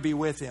 We're going to be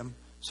with Him.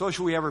 So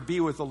shall we ever be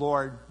with the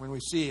Lord when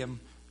we see Him.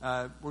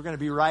 We're going to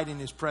be right in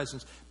His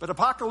presence. But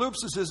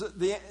apocalypsis is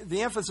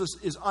the emphasis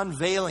is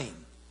unveiling,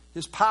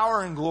 His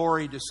power and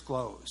glory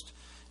disclosed.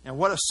 And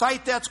what a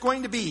sight that's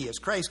going to be as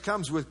Christ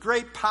comes with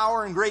great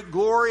power and great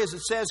glory, as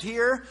it says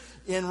here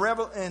in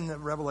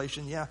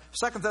Revelation. 2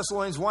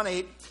 Thessalonians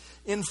 1:8.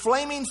 in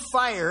flaming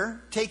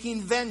fire,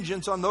 taking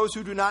vengeance on those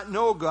who do not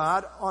know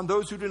God, on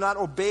those who do not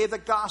obey the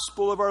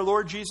gospel of our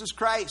Lord Jesus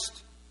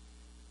Christ.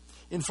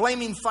 In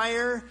flaming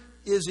fire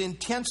is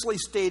intensely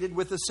stated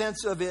with the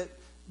sense of it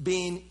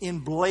being in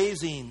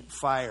blazing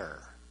fire.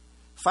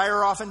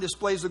 Fire often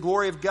displays the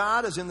glory of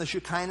God, as in the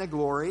Shekinah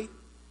glory.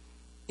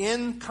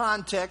 In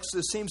context,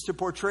 this seems to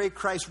portray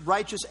Christ's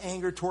righteous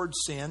anger towards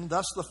sin.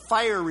 Thus, the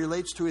fire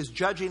relates to his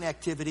judging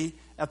activity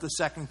at the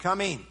second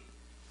coming.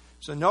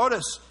 So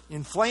notice,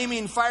 in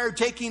flaming fire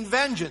taking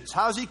vengeance.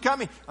 How's he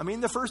coming? I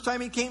mean, the first time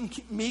he came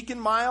meek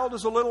and mild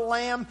as a little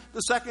lamb.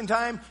 The second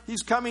time,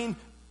 he's coming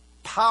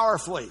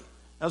powerfully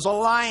as a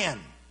lion,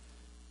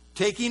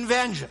 taking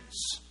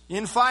vengeance.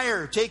 In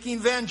fire, taking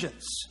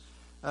vengeance.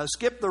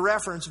 Skip the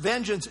reference.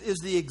 Vengeance is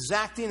the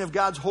exacting of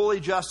God's holy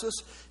justice.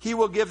 He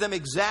will give them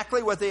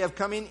exactly what they have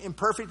coming in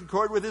perfect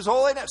accord with his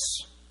holiness.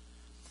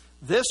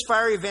 This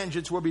fiery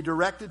vengeance will be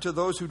directed to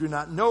those who do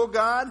not know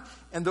God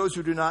and those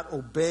who do not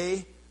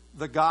obey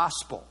the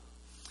gospel.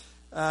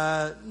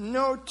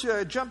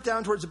 Jump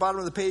down towards the bottom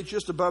of the page,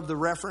 just above the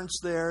reference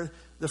there.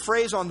 The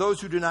phrase on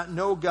those who do not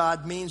know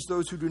God means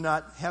those who do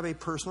not have a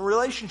personal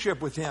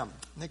relationship with him.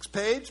 Next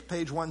page,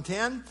 page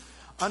 110,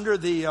 under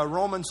the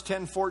Romans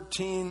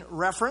 10:14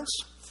 reference.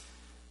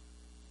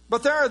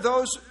 But there are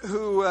those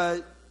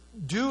who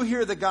do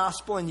hear the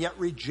gospel and yet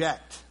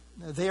reject.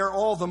 They are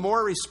all the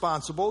more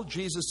responsible.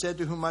 Jesus said,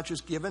 to whom much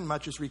is given,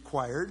 much is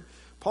required.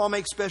 Paul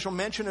makes special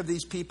mention of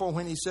these people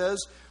when he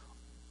says,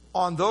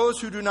 on those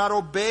who do not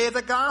obey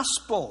the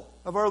gospel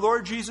of our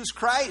Lord Jesus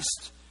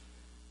Christ.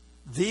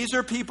 These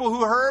are people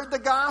who heard the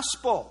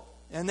gospel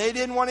and they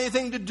didn't want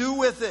anything to do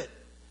with it.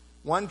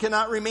 One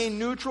cannot remain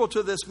neutral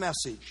to this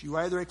message. You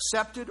either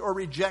accept it or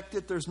reject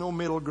it. There's no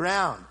middle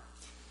ground.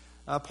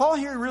 Paul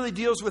here really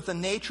deals with the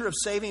nature of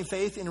saving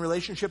faith in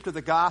relationship to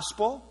the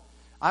gospel.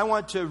 I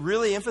want to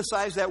really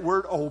emphasize that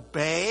word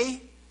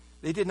obey.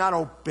 They did not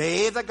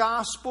obey the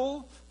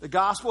gospel. The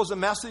gospel is a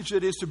message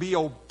that is to be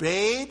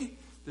obeyed,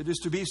 that is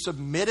to be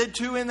submitted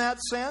to in that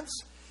sense.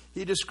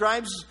 He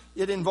describes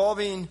it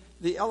involving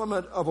the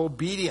element of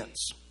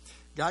obedience.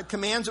 God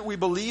commands that we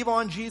believe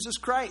on Jesus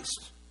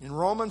Christ. In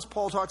Romans,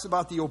 Paul talks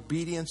about the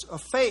obedience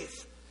of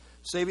faith.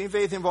 Saving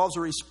faith involves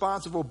a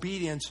response of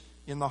obedience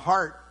in the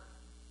heart.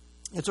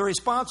 It's a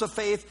response of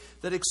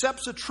faith that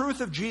accepts the truth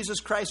of Jesus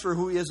Christ for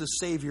who he is as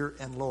Savior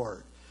and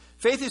Lord.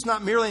 Faith is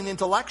not merely an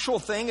intellectual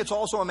thing, it's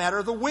also a matter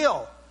of the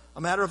will,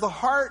 a matter of the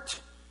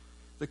heart.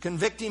 The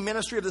convicting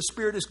ministry of the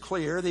Spirit is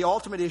clear. The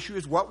ultimate issue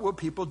is what will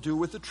people do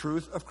with the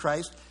truth of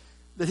Christ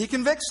that he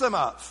convicts them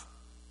of.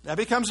 That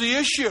becomes the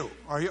issue.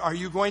 Are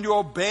you going to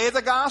obey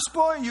the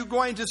gospel? Or are you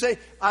going to say,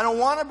 I don't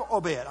want to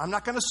obey it. I'm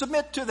not going to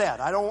submit to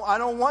that. I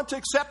don't want to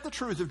accept the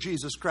truth of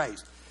Jesus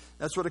Christ.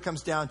 That's what it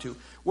comes down to.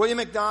 William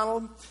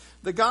MacDonald,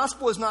 the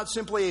gospel is not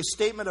simply a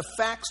statement of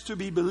facts to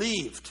be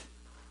believed,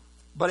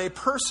 but a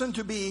person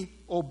to be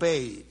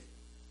obeyed.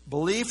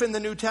 Belief in the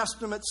New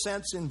Testament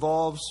sense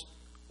involves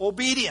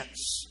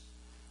obedience.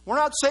 We're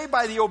not saved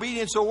by the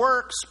obedience of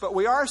works, but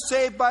we are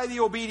saved by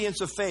the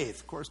obedience of faith.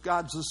 Of course,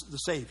 God's the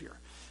Savior.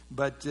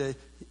 But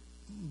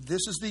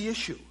this is the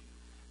issue.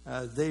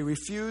 They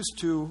refuse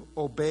to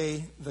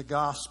obey the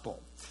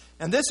gospel.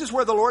 And this is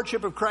where the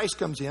lordship of Christ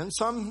comes in.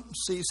 Some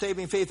see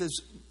saving faith as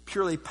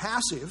purely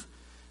passive.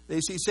 They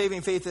see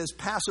saving faith as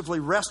passively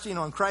resting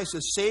on Christ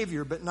as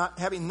Savior, but not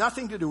having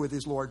nothing to do with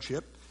his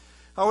lordship.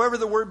 However,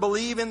 the word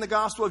believe in the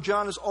Gospel of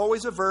John is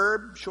always a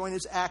verb, showing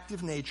its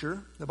active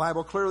nature. The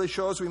Bible clearly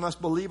shows we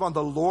must believe on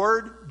the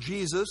Lord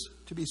Jesus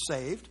to be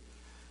saved.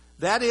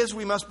 That is,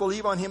 we must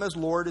believe on him as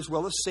Lord as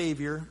well as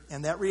Savior,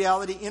 and that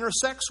reality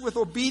intersects with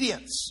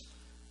obedience.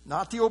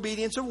 Not the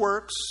obedience of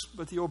works,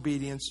 but the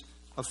obedience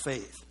of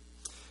faith.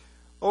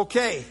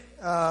 Okay,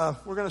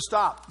 we're going to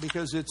stop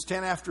because it's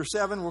 10 after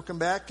 7. We'll come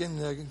back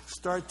and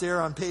start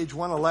there on page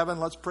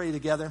 111. Let's pray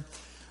together.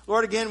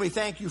 Lord, again, we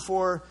thank you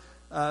for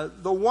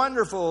the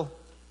wonderful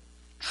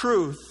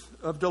truth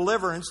of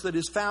deliverance that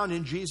is found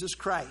in Jesus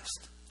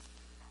Christ.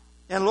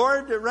 And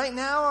Lord, right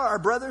now, our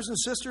brothers and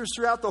sisters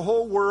throughout the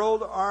whole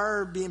world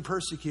are being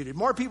persecuted.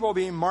 More people are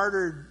being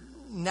martyred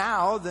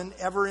now than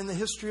ever in the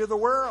history of the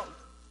world.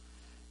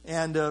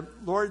 And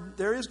Lord,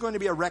 there is going to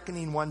be a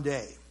reckoning one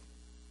day.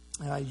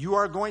 You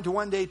are going to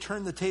one day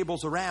turn the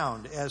tables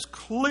around, as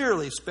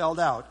clearly spelled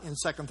out in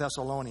 2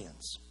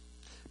 Thessalonians.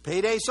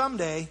 Payday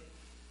someday.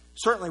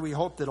 Certainly we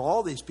hope that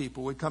all these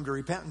people would come to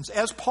repentance,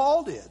 as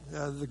Paul did,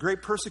 the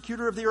great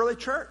persecutor of the early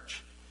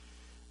church.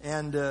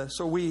 And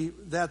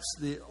that's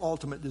the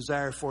ultimate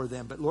desire for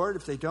them. But Lord,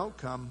 if they don't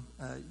come,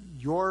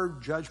 your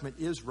judgment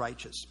is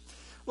righteous.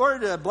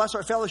 Lord, bless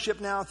our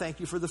fellowship now.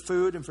 Thank you for the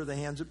food and for the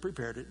hands that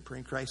prepared it. Pray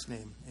in Christ's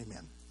name.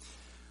 Amen.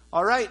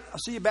 All right. I'll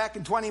see you back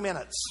in 20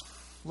 minutes.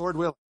 Lord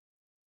willing.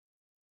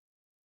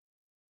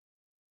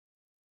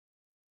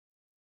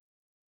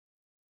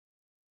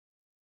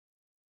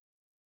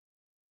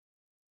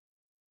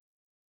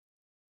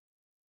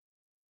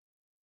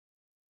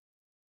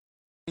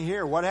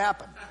 Here, what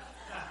happened?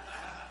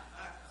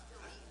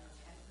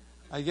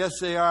 I guess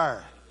they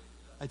are.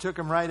 I took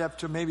them right up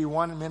to maybe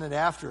 1 minute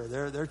after.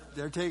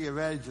 They're taking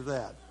advantage of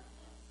that.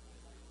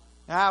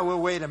 We'll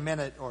wait a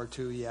minute or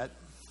two yet.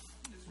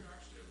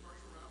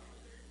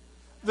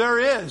 There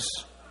is.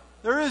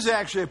 There is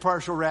actually a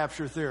partial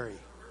rapture theory.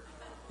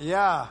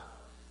 Yeah.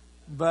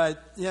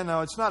 But,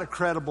 it's not a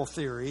credible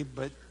theory,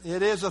 but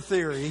it is a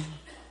theory.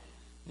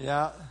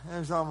 Yeah,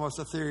 there's almost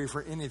a theory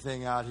for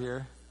anything out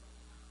here.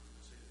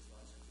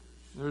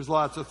 There's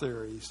lots of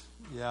theories.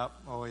 Yeah,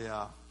 oh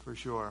yeah, for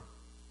sure.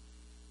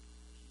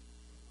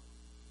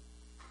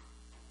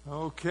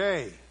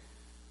 Okay.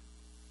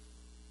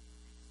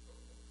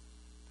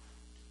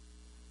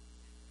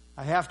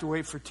 I have to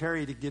wait for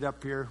Terry to get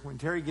up here. When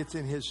Terry gets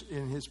in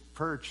his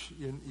perch,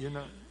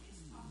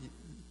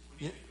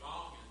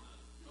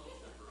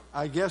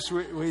 I guess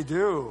we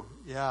do.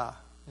 Yeah,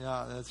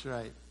 that's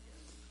right.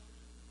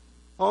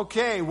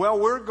 Okay, well,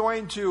 we're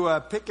going to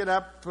pick it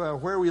up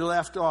where we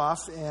left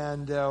off,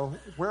 and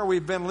where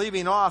we've been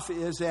leaving off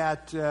is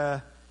at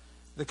the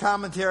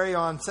commentary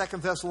on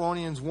 2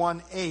 Thessalonians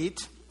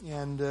 1:8,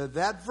 and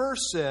that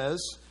verse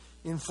says,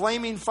 "In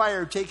flaming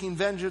fire, taking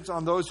vengeance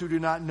on those who do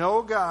not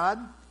know God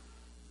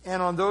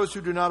and on those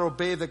who do not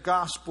obey the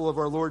gospel of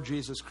our Lord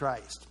Jesus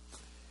Christ."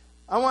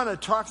 I want to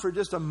talk for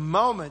just a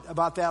moment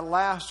about that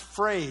last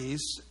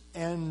phrase,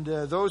 and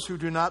those who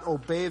do not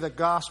obey the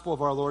gospel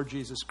of our Lord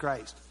Jesus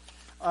Christ.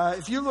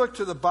 If you look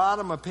to the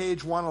bottom of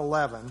page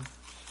 111,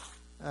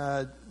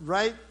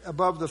 right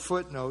above the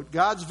footnote,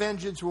 God's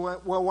vengeance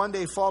will one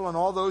day fall on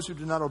all those who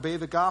do not obey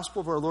the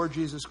gospel of our Lord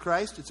Jesus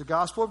Christ. It's a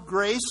gospel of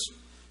grace,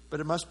 but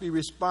it must be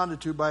responded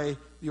to by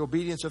the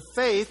obedience of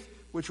faith,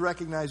 which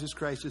recognizes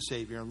Christ as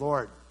Savior and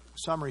Lord.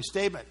 Summary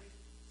statement.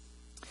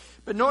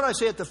 But note I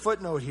say at the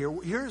footnote here,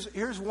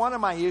 here's one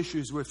of my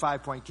issues with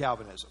 5-point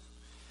Calvinism.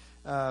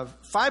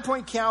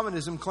 5-point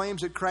Calvinism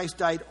claims that Christ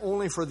died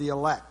only for the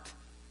elect.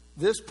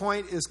 This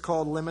point is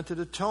called limited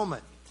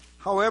atonement.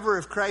 However,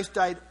 if Christ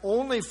died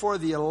only for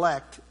the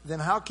elect, then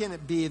how can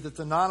it be that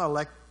the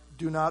non-elect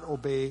do not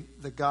obey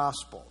the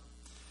gospel?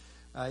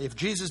 If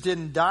Jesus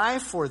didn't die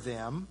for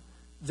them,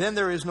 then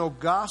there is no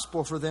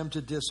gospel for them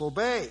to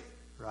disobey,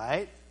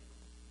 right?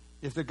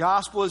 If the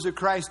gospel is that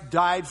Christ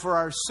died for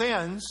our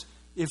sins,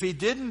 if he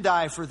didn't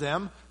die for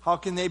them, how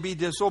can they be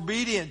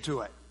disobedient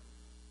to it?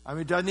 I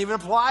mean, it doesn't even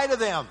apply to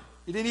them.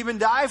 He didn't even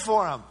die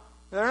for them.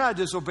 They're not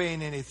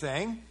disobeying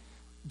anything.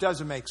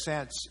 Doesn't make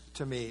sense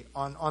to me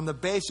on the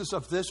basis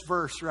of this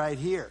verse right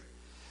here.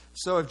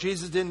 So if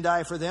Jesus didn't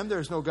die for them,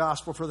 there's no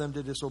gospel for them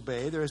to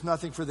disobey. There is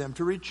nothing for them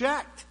to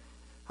reject.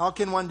 How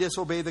can one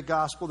disobey the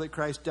gospel that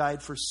Christ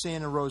died for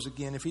sin and rose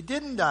again if he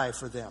didn't die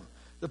for them?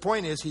 The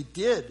point is he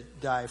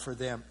did die for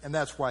them, and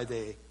that's why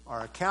they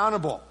are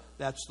accountable.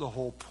 That's the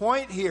whole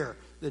point here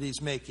that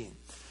he's making.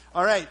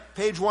 All right,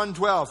 page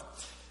 112.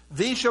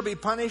 These shall be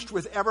punished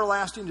with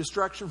everlasting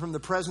destruction from the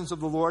presence of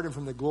the Lord and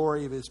from the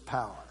glory of his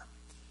power.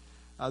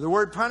 The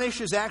word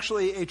punish is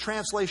actually a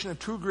translation of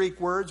two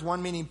Greek words,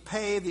 one meaning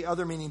pay, the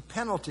other meaning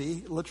penalty.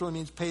 It literally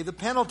means pay the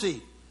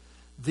penalty.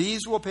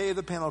 These will pay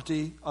the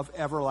penalty of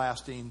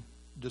everlasting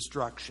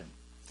destruction.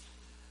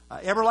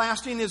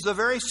 Everlasting is the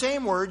very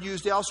same word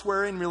used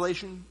elsewhere in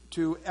relation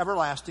to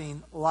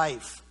everlasting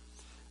life.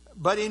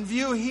 But in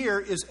view here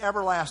is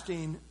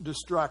everlasting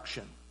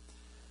destruction.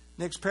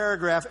 Next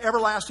paragraph,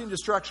 everlasting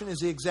destruction is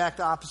the exact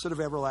opposite of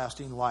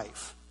everlasting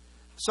life.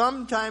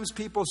 Sometimes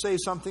people say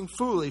something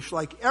foolish,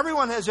 like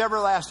everyone has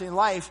everlasting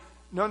life.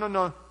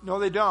 No,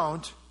 they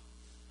don't.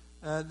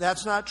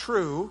 That's not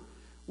true.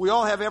 We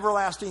all have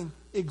everlasting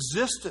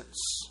existence.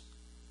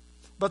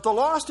 But the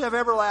lost have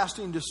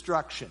everlasting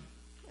destruction,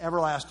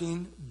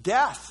 everlasting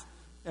death,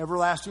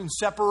 everlasting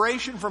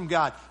separation from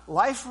God.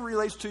 Life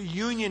relates to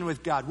union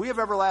with God. We have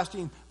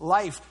everlasting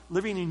life,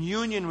 living in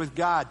union with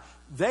God.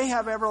 They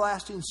have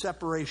everlasting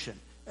separation,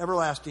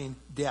 everlasting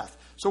death.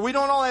 So we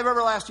don't all have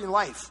everlasting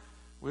life.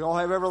 We all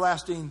have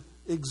everlasting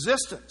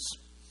existence.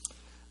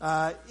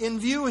 In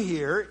view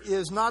here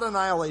is not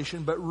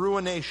annihilation, but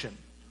ruination.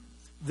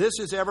 This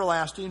is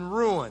everlasting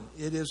ruin.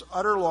 It is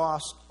utter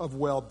loss of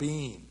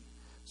well-being.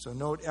 So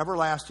note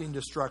everlasting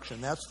destruction.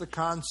 That's the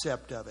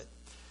concept of it.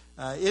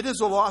 It is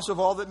the loss of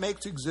all that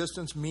makes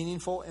existence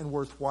meaningful and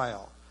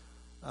worthwhile.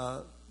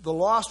 The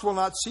lost will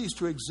not cease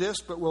to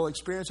exist, but will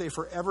experience a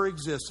forever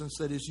existence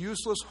that is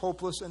useless,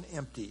 hopeless, and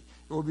empty.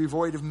 It will be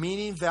void of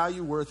meaning,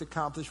 value, worth,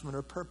 accomplishment,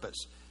 or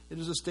purpose. It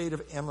is a state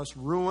of endless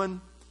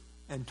ruin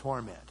and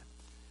torment.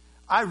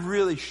 I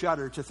really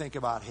shudder to think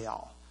about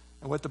hell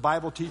and what the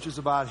Bible teaches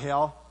about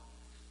hell.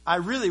 I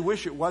really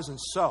wish it wasn't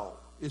so.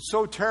 It's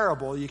so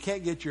terrible, you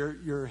can't get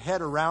your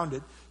head around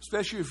it,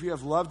 especially if you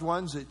have loved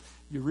ones that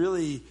you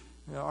really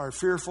are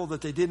fearful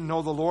that they didn't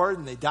know the Lord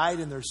and they died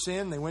in their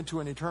sin. They went to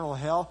an eternal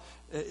hell.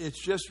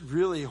 It's just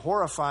really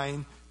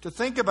horrifying to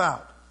think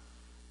about.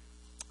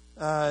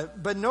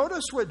 But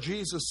notice what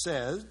Jesus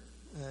says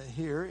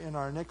here in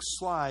our next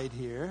slide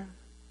here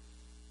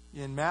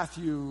in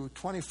Matthew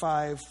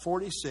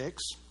 25:46.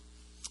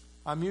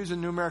 I'm using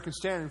New American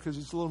Standard because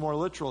it's a little more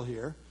literal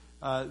here.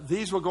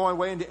 These will go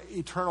away into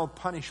eternal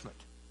punishment.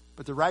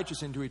 but the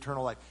righteous into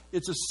eternal life.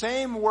 It's the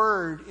same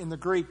word in the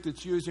Greek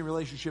that's used in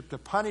relationship to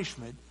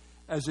punishment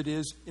as it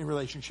is in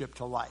relationship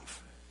to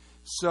life.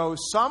 So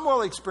some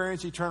will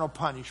experience eternal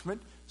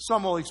punishment,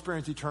 some will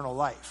experience eternal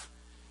life.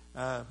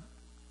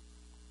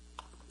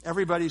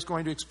 Everybody's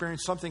going to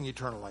experience something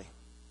eternally.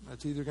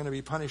 It's either going to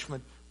be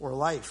punishment or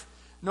life.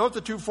 Note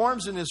the two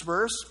forms in this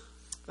verse,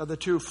 the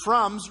two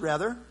froms,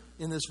 rather,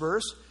 in this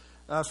verse.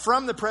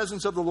 From the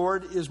presence of the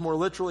Lord is more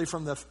literally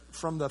from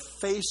the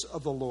face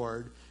of the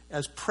Lord,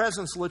 as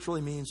presence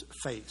literally means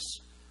face.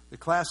 The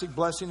classic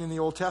blessing in the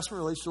Old Testament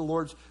relates to the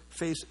Lord's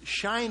face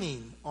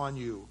shining on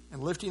you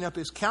and lifting up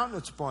his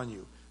countenance upon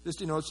you. This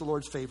denotes the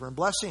Lord's favor and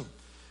blessing.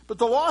 But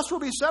the lost will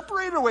be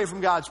separated away from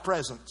God's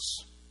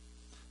presence.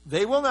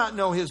 They will not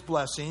know his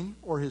blessing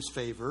or his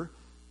favor.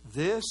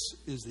 This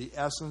is the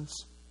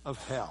essence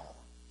of hell.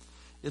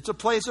 It's a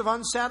place of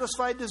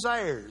unsatisfied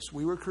desires.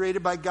 We were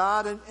created by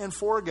God and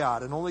for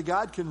God, and only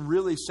God can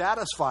really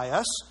satisfy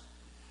us.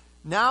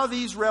 Now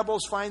these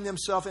rebels find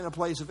themselves in a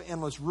place of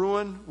endless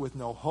ruin with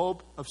no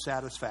hope of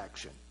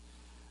satisfaction.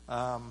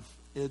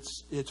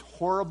 It's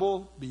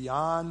horrible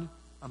beyond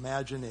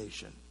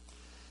imagination.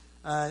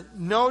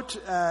 Note,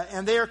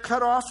 and they are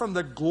cut off from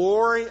the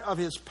glory of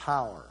his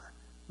power.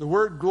 The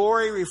word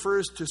glory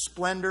refers to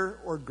splendor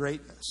or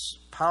greatness.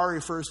 Power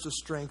refers to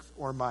strength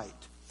or might.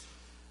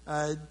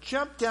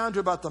 Jump down to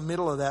about the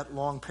middle of that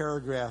long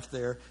paragraph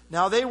there.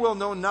 Now they will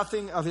know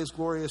nothing of his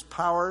glorious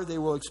power. They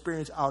will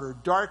experience outer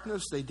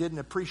darkness. They didn't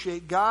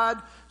appreciate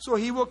God, so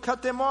he will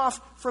cut them off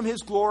from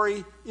his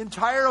glory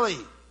entirely.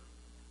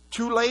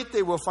 Too late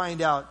they will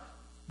find out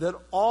that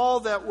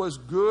all that was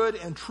good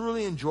and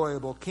truly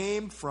enjoyable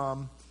came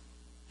from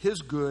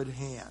his good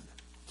hand.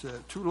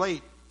 Too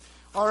late.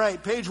 All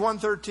right, page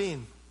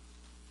 113.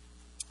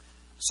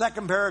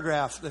 Second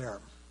paragraph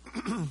there.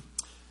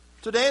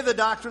 Today the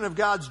doctrine of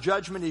God's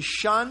judgment is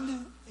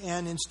shunned,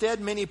 and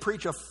instead many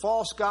preach a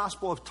false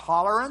gospel of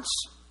tolerance.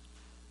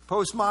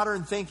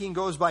 Postmodern thinking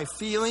goes by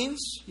feelings.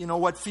 You know,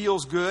 what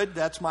feels good,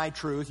 that's my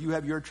truth. You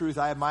have your truth,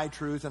 I have my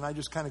truth, and I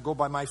just kind of go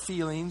by my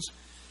feelings.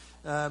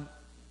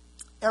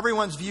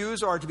 Everyone's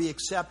views are to be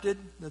accepted.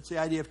 That's the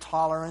idea of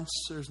tolerance.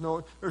 There's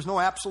no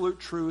absolute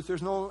truth.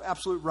 There's no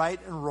absolute right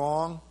and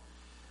wrong.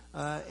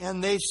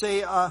 And they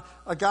say a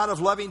God of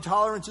loving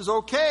tolerance is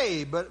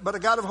okay, but a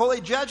God of holy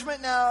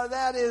judgment, now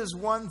that is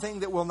one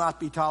thing that will not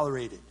be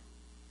tolerated.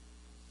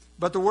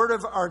 But the word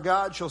of our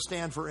God shall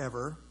stand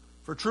forever.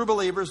 For true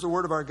believers, the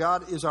word of our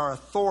God is our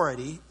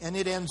authority, and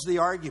it ends the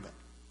argument.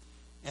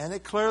 And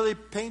it clearly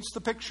paints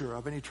the picture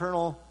of an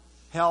eternal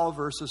hell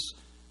versus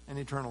an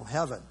eternal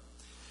heaven.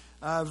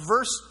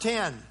 Verse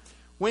 10.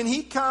 When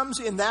he comes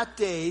in that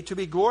day to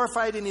be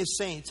glorified in his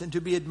saints and to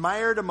be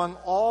admired among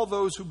all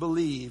those who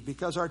believe,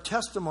 because our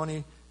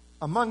testimony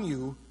among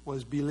you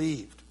was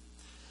believed.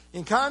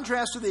 In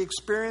contrast to the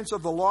experience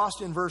of the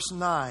lost in verse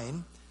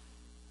 9,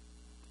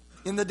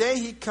 in the day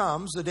he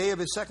comes, the day of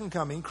his second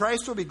coming,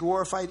 Christ will be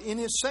glorified in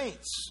his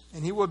saints,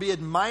 and he will be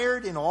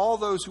admired in all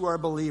those who are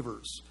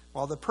believers.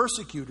 While the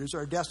persecutors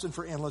are destined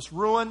for endless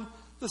ruin,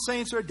 the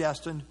saints are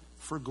destined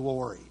for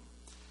glory.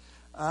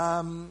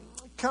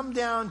 Come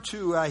down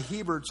to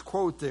Hebert's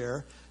quote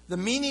there. The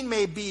meaning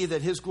may be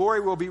that his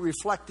glory will be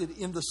reflected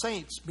in the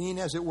saints, being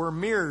as it were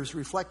mirrors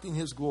reflecting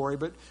his glory.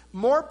 But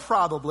more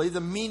probably, the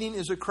meaning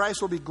is that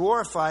Christ will be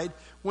glorified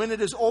when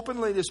it is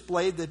openly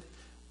displayed that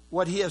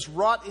what he has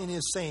wrought in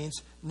his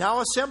saints,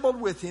 now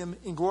assembled with him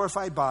in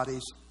glorified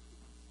bodies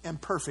and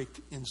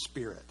perfect in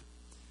spirit.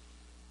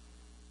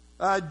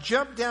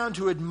 Jump down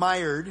to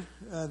admired,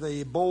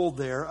 the bold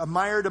there.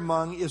 Admired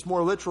among is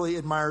more literally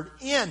admired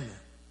in.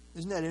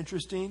 Isn't that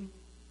interesting?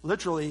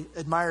 Literally,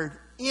 admired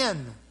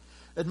in.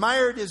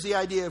 Admired is the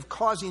idea of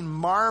causing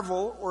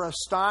marvel or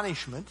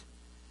astonishment.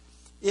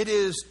 It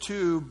is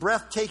to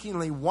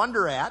breathtakingly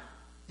wonder at.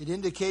 It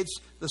indicates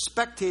the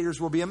spectators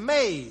will be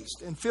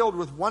amazed and filled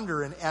with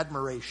wonder and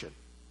admiration.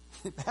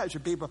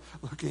 Imagine people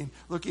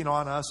looking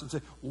on us and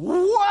say,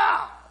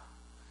 wow!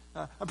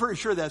 I'm pretty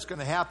sure that's going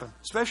to happen,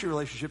 especially in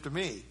relationship to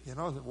me. You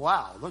know,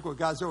 wow, look what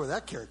God's doing with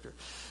that character.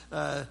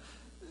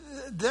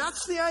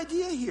 That's the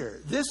idea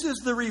here. This is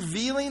the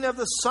revealing of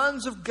the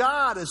sons of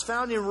God as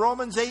found in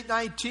Romans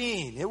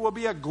 8:19. It will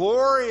be a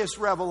glorious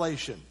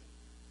revelation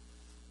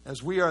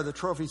as we are the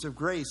trophies of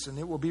grace, and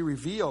it will be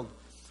revealed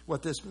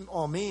what this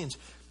all means.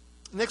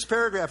 Next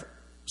paragraph.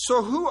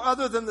 So who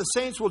other than the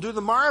saints will do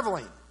the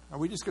marveling? Are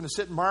we just going to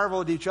sit and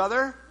marvel at each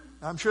other?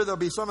 I'm sure there'll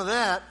be some of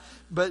that,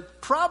 but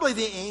probably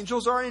the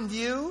angels are in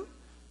view.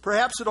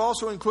 Perhaps it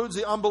also includes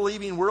the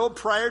unbelieving world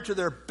prior to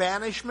their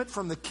banishment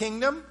from the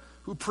kingdom,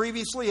 who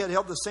previously had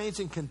held the saints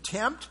in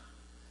contempt.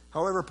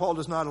 However, Paul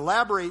does not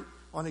elaborate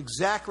on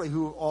exactly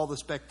who all the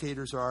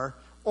spectators are,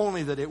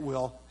 only that it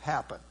will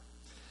happen.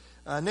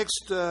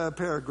 Next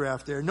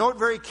paragraph there. Note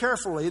very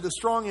carefully the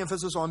strong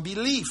emphasis on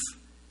belief.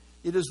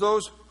 It is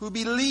those who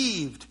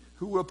believed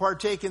who will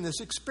partake in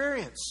this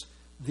experience.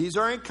 These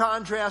are in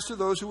contrast to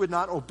those who would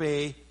not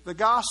obey the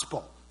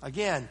gospel.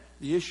 Again,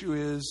 the issue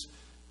is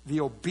the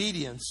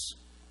obedience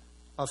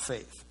of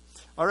faith.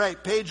 All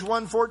right, page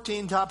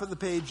 114, top of the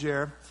page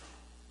there.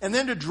 And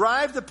then to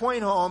drive the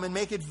point home and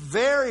make it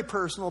very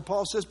personal,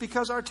 Paul says,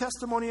 because our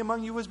testimony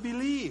among you was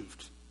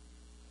believed.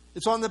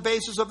 It's on the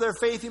basis of their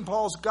faith in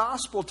Paul's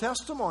gospel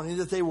testimony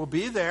that they will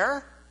be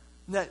there.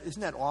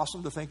 Isn't that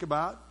awesome to think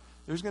about?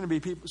 There's going to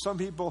be some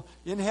people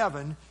in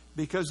heaven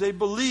because they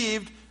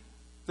believed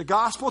the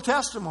gospel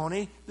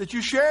testimony that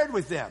you shared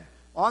with them.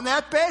 On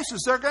that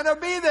basis, they're going to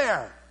be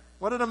there.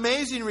 What an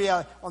amazing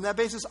reality. On that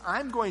basis,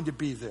 I'm going to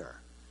be there.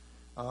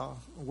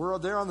 We're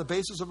there on the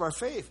basis of our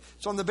faith.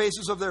 It's on the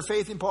basis of their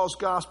faith in Paul's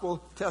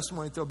gospel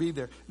testimony that they'll be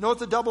there. Note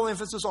the double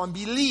emphasis on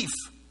belief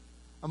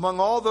among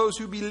all those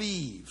who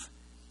believe.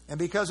 And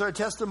because our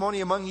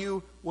testimony among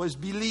you was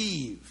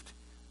believed.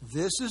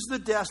 This is the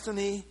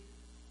destiny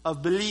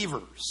of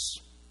believers.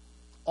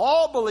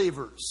 All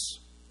believers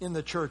in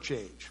the church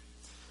age.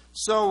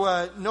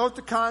 So note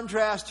the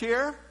contrast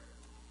here.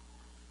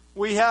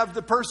 We have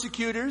the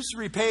persecutors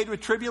repaid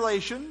with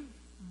tribulation.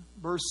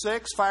 Verse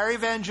 6, fiery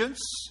vengeance,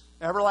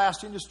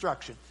 everlasting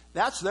destruction.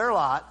 That's their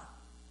lot.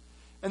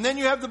 And then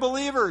you have the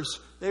believers.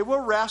 They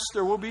will rest.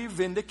 There will be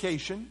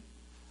vindication.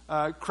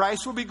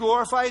 Christ will be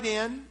glorified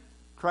in.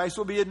 Christ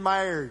will be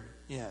admired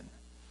in.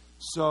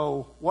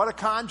 So what a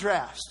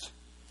contrast.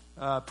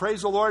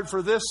 Praise the Lord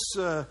for this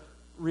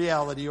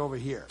reality over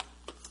here.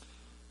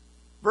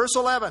 Verse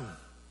 11.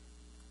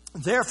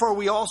 Therefore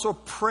we also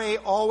pray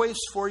always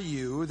for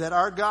you, that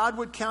our God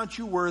would count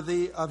you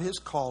worthy of his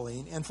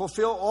calling, and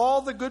fulfill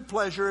all the good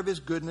pleasure of his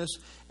goodness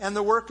and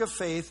the work of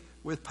faith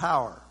with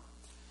power.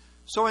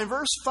 So in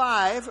verse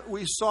 5,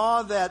 we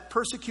saw that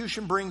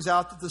persecution brings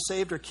out that the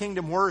saved are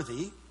kingdom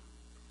worthy.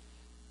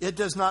 It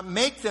does not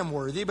make them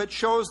worthy, but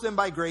shows them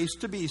by grace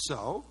to be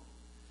so.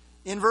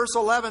 In verse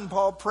 11,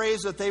 Paul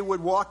prays that they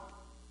would walk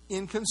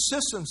in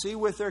consistency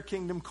with their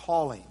kingdom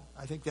calling.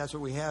 I think that's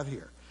what we have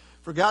here.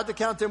 For God to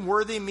count them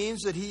worthy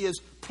means that he is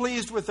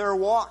pleased with their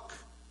walk.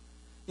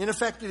 In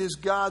effect, it is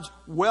God's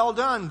well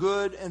done,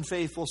 good and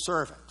faithful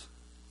servant.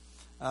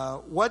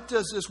 What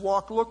does this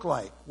walk look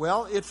like?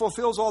 Well, it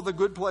fulfills all the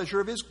good pleasure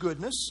of his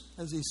goodness,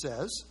 as he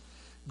says.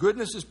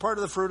 Goodness is part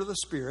of the fruit of the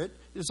Spirit.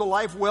 It is a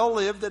life well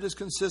lived that is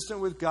consistent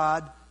with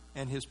God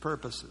and his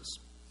purposes.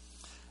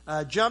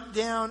 Jump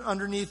down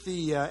underneath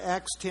the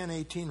Acts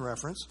 10:18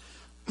 reference.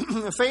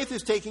 Faith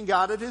is taking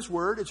God at his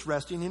word. It's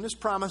resting in his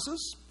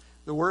promises.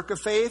 The work of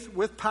faith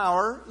with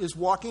power is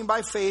walking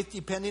by faith,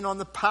 depending on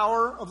the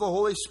power of the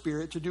Holy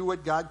Spirit to do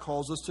what God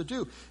calls us to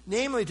do,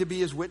 namely to be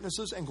his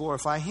witnesses and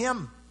glorify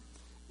him.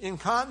 In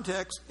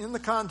the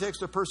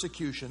context of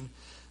persecution,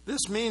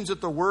 this means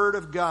that the word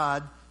of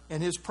God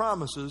and his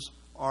promises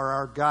are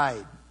our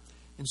guide.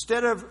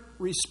 Instead of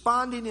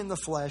responding in the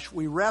flesh,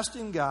 we rest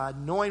in God,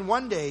 knowing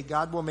one day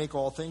God will make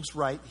all things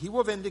right. He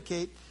will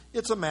vindicate.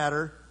 It's a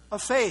matter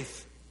of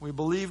faith. We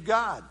believe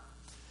God.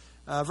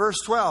 Verse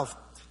 12.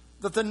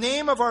 That the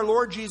name of our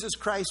Lord Jesus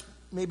Christ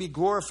may be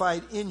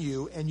glorified in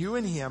you, and you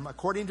in him,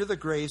 according to the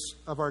grace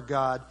of our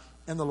God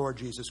and the Lord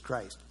Jesus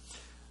Christ.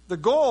 The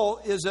goal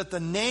is that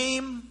the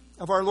name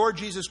of our Lord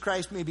Jesus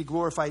Christ may be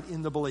glorified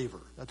in the believer.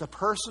 That the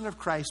person of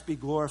Christ be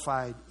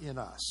glorified in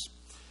us.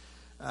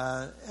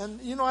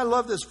 I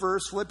love this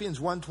verse, Philippians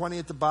 1:20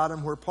 at the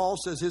bottom, where Paul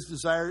says his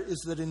desire is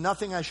that in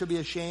nothing I should be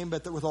ashamed,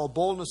 but that with all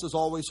boldness as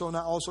always, so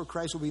now also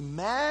Christ will be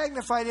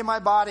magnified in my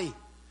body,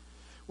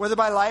 whether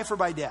by life or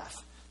by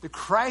death. That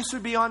Christ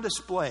would be on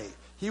display.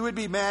 He would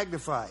be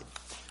magnified.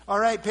 All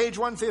right, page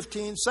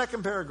 115,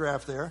 second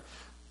paragraph there.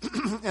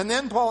 And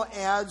then Paul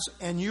adds,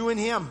 and you in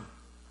him.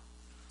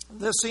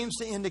 This seems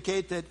to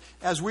indicate that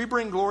as we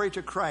bring glory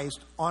to Christ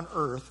on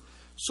earth,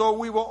 so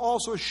we will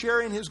also share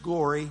in his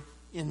glory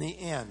in the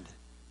end.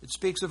 It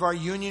speaks of our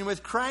union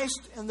with Christ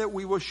and that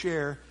we will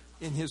share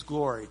in his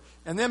glory.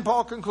 And then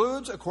Paul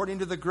concludes, according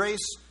to the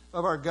grace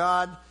of our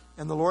God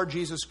and the Lord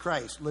Jesus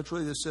Christ.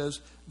 Literally this says,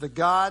 the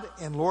God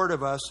and Lord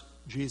of us,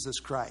 Jesus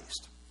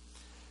Christ.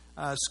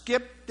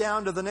 Skip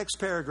down to the next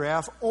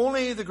paragraph.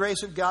 Only the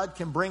grace of God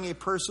can bring a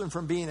person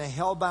from being a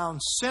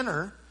hell-bound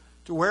sinner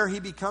to where he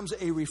becomes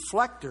a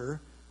reflector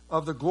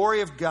of the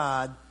glory of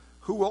God,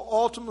 who will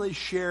ultimately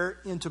share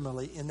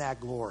intimately in that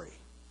glory.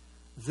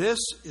 This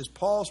is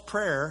Paul's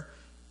prayer,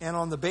 and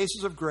on the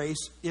basis of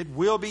grace, it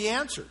will be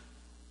answered.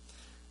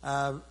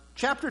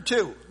 Chapter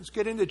 2. Let's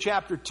get into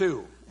chapter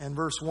 2 and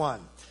verse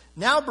 1.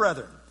 Now,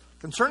 brethren,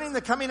 concerning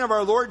the coming of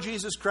our Lord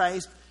Jesus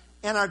Christ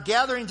and our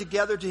gathering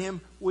together to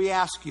him, we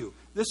ask you.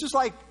 This is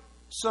like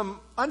some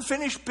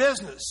unfinished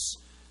business.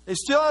 They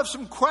still have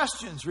some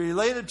questions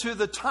related to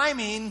the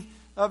timing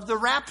of the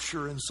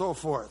rapture and so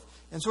forth.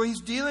 And so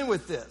he's dealing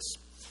with this.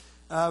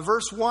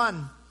 Verse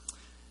 1,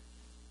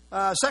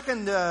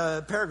 second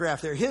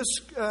paragraph there. His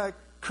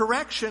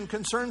correction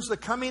concerns the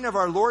coming of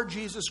our Lord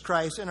Jesus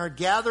Christ and our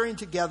gathering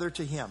together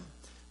to him.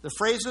 The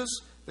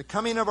phrases, the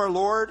coming of our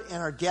Lord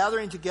and our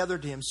gathering together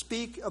to him,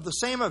 speak of the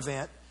same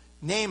event,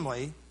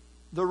 namely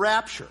the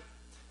rapture.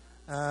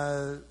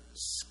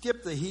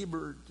 Skip the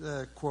Hebrew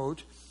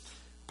quote.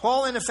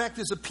 Paul, in effect,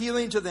 is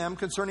appealing to them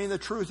concerning the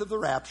truth of the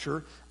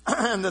rapture,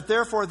 and that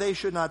therefore they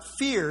should not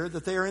fear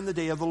that they are in the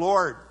day of the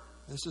Lord.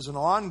 This is an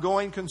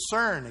ongoing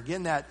concern.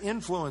 Again, that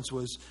influence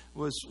was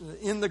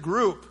in the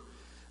group.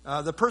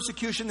 The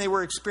persecution they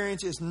were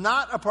experiencing is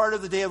not a part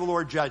of the day of the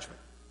Lord judgment.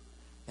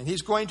 And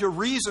he's going to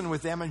reason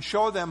with them and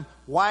show them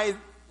why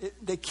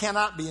they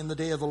cannot be in the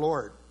day of the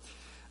Lord.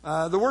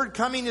 The word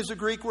coming is a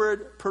Greek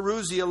word,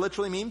 parousia,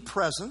 literally means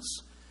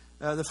presence.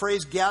 The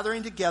phrase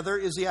gathering together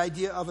is the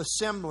idea of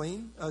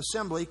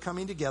assembly,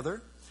 coming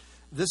together.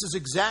 This is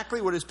exactly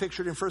what is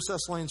pictured in 1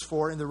 Thessalonians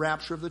 4 in the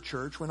rapture of the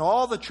church, when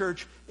all the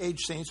church-age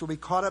saints will be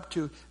caught up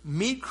to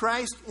meet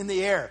Christ in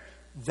the air.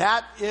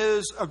 That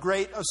is a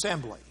great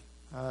assembly.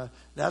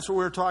 That's what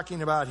we're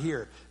talking about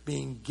here,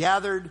 being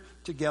gathered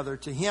together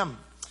to Him.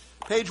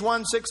 Page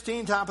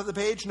 116, top of the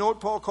page, note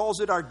Paul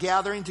calls it our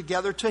gathering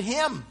together to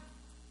Him.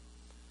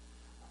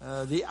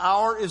 The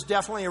hour is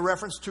definitely a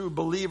reference to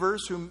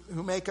believers who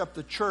make up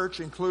the church,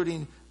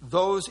 including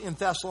those in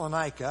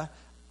Thessalonica.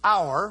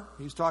 Our,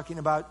 he's talking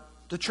about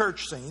the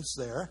church saints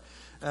there.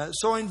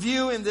 So in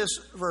view in this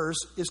verse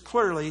is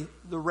clearly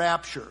the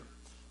rapture.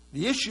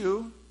 The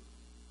issue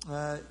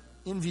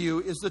in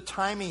view is the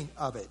timing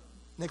of it.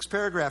 Next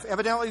paragraph.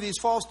 Evidently, these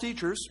false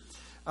teachers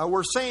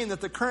were saying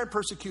that the current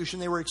persecution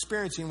they were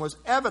experiencing was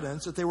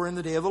evidence that they were in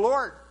the day of the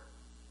Lord.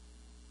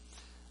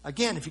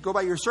 Again, if you go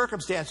by your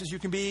circumstances, you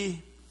can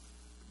be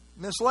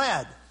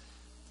misled.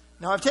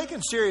 Now, if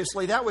taken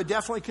seriously, that would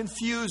definitely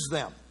confuse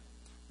them.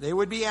 They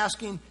would be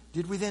asking,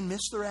 did we then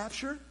miss the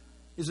rapture?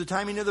 Is the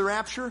timing of the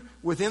rapture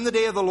within the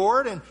day of the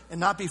Lord and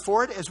not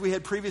before it, as we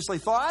had previously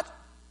thought?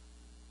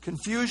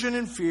 Confusion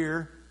and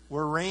fear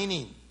were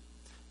reigning.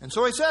 And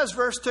so he says,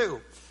 verse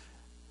 2,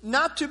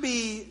 not to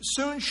be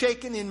soon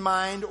shaken in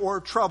mind or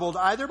troubled,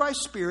 either by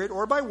spirit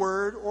or by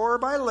word or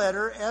by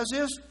letter, as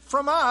is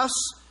from us,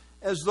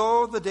 as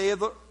though the day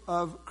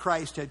of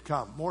Christ had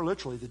come. More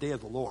literally, the day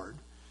of the Lord.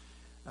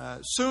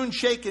 Soon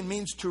shaken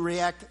means to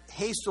react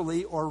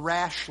hastily or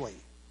rashly.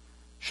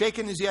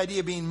 Shaken is the idea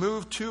of being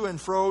moved to and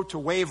fro to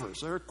wavers.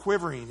 They're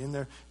quivering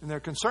in their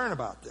concern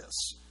about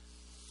this.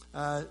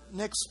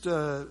 Next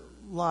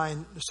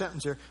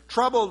sentence here.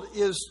 Troubled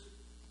is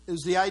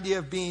the idea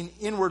of being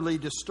inwardly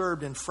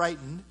disturbed and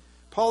frightened.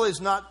 Paul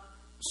is not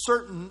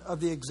certain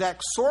of the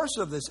exact source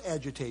of this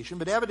agitation,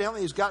 but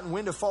evidently he's gotten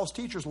wind of false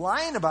teachers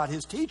lying about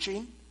his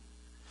teaching.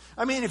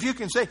 I mean, if you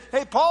can say,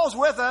 hey, Paul's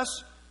with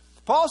us.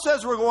 Paul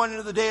says we're going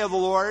into the day of the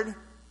Lord.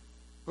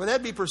 Well,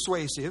 that'd be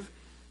persuasive.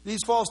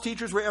 These false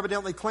teachers were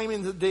evidently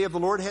claiming that the day of the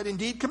Lord had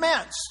indeed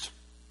commenced.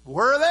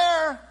 We're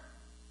there.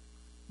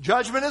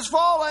 Judgment has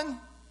fallen.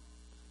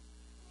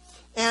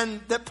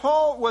 And that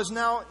Paul was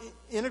now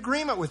in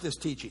agreement with this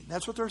teaching.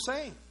 That's what they're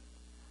saying.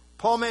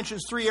 Paul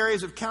mentions 3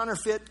 areas of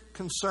counterfeit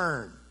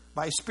concern.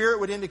 By spirit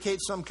would indicate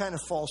some kind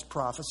of false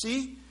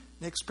prophecy.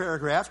 Next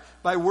paragraph.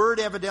 By word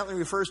evidently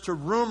refers to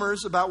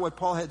rumors about what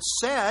Paul had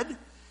said.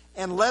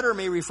 And letter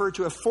may refer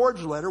to a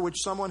forged letter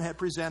which someone had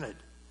presented.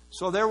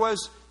 So there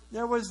was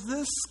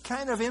this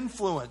kind of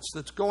influence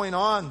that's going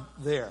on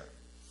there.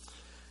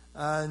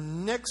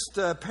 Next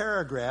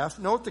paragraph.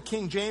 Note the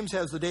King James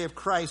has the day of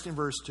Christ in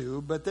verse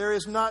 2, but there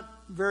is not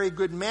very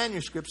good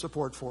manuscript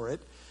support for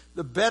it.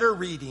 The better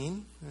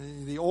reading,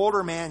 the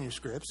older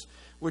manuscripts,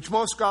 which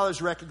most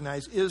scholars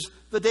recognize, is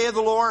the day of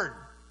the Lord.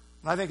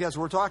 I think that's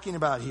what we're talking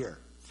about here.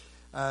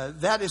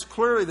 That is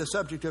clearly the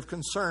subject of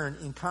concern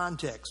in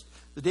context.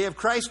 The day of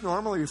Christ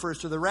normally refers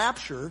to the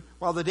rapture,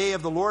 while the day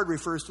of the Lord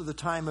refers to the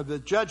time of the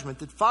judgment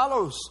that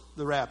follows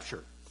the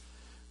rapture.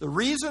 The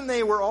reason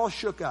they were all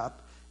shook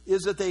up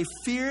is that they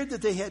feared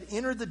that they had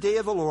entered the day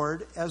of the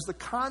Lord, as the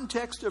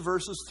context of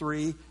verses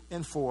 3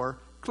 and 4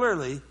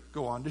 clearly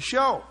go on to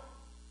show.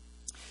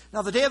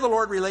 Now, the day of the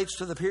Lord relates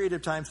to the period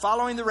of time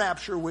following the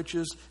rapture, which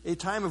is a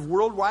time of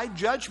worldwide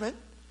judgment,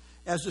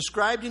 as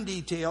described in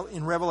detail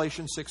in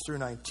Revelation 6 through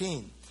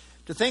 19.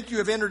 To think you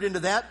have entered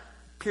into that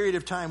period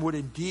of time would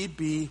indeed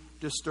be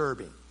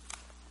disturbing.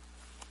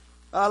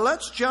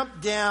 Let's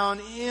jump down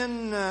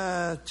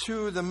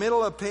to the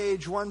middle of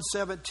page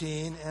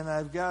 117, and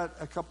I've got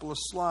a couple of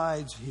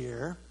slides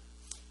here.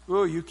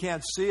 Oh, you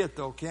can't see it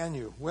though, can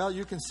you? Well,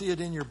 you can see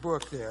it in your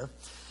book there.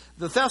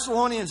 The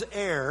Thessalonians'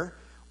 error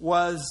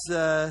was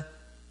that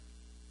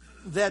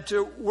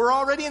we're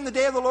already in the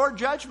day of the Lord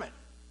judgment.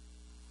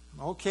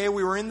 Okay,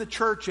 we were in the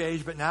church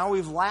age, but now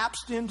we've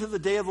lapsed into the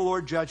day of the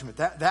Lord judgment.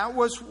 That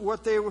was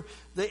what the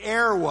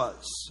error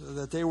was,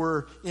 that they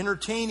were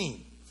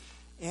entertaining.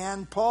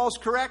 And Paul's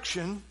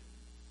correction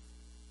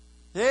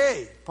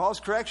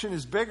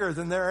is bigger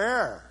than their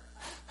error.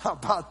 How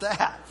about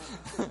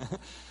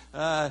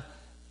that?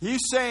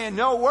 He's saying,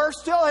 no, we're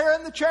still here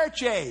in the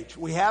church age.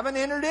 We haven't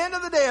entered into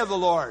the day of the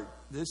Lord.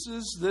 This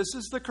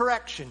is the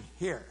correction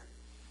here.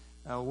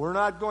 We're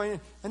not going...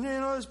 And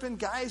there's been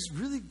guys,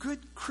 really good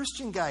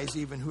Christian guys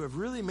even, who have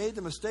really made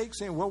the mistake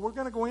saying, well, we're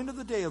going to go into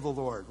the day of the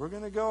Lord. We're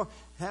going to go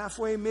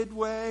halfway,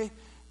 midway.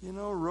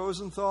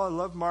 Rosenthal, I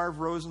love Marv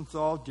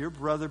Rosenthal, dear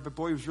brother, but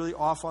boy, he was really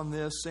off on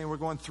this, saying we're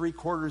going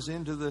 3/4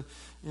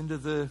 into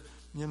the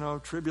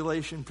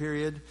tribulation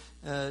period.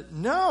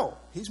 No,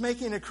 he's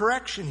making a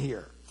correction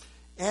here.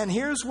 And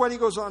here's what he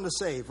goes on to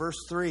say, verse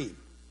 3.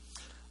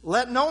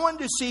 Let no one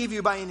deceive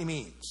you by any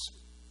means.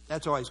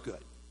 That's always good.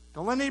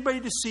 Don't let anybody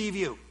deceive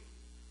you.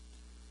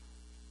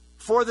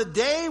 For the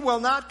day will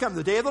not come,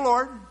 the day of the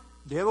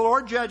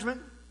Lord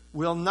judgment,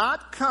 will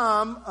not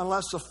come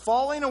unless the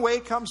falling away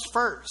comes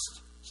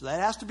first. So that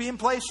has to be in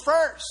place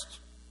first.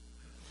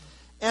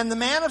 And the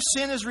man of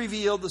sin is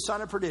revealed, the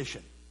son of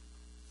perdition.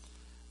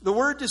 The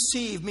word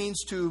deceive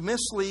means to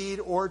mislead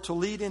or to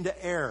lead into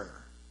error.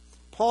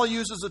 Paul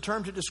uses the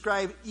term to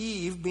describe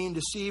Eve being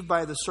deceived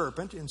by the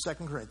serpent in 2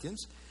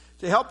 Corinthians.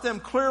 To help them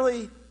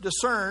clearly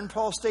discern,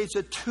 Paul states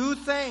that two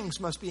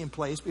things must be in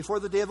place before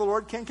the day of the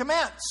Lord can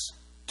commence.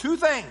 Two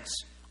things.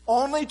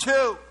 Only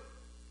two.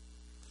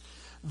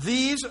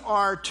 These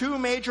are two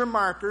major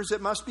markers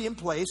that must be in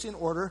place in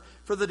order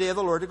for the day of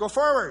the Lord to go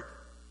forward.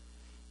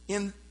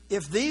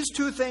 If these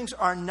two things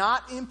are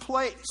not in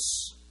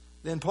place,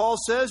 then Paul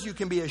says you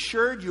can be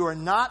assured you are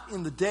not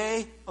in the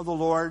day of the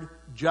Lord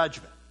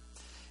judgment.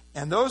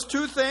 And those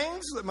two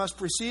things that must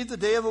precede the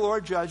day of the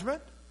Lord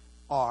judgment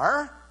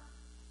are,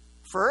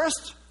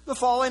 first, the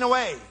falling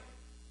away,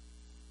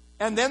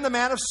 and then the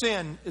man of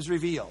sin is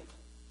revealed.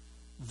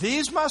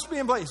 These must be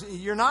in place.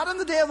 You're not in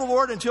the day of the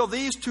Lord until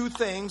these two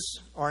things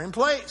are in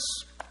place.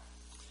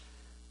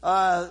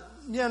 Let's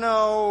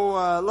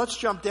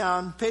jump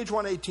down, page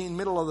 118,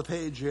 middle of the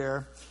page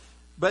here.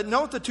 But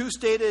note the two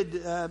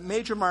stated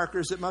major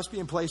markers that must be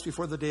in place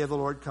before the day of the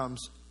Lord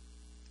comes,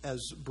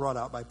 as brought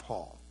out by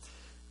Paul.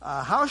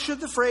 How should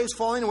the phrase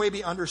falling away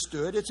be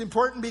understood? It's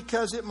important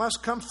because it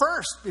must come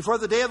first before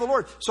the day of the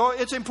Lord. So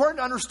it's important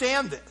to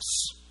understand this.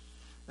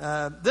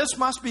 This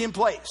must be in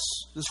place.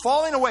 This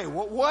falling away,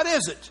 what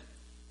is it?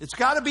 It's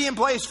got to be in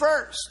place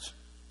first.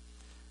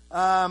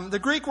 The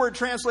Greek word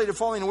translated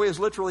falling away is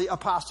literally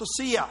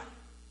apostasia.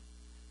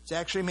 It's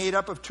actually made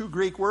up of two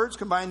Greek words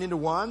combined into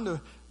one.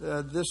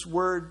 This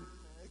word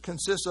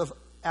consists of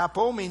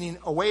apo, meaning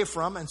away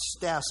from, and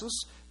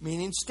stasis,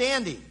 meaning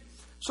standing.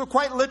 So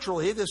quite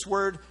literally, this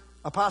word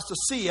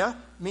apostasia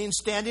means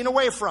standing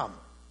away from.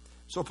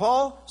 So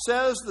Paul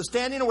says the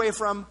standing away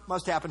from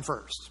must happen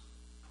first.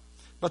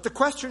 But the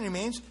question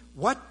remains,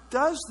 what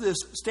does this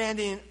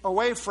standing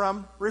away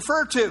from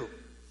refer to?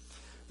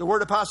 The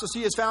word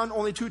apostasy is found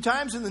only 2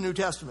 times in the New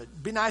Testament.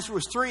 It'd be nice if it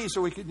was 3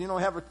 so we could,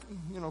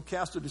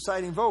 cast a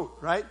deciding vote,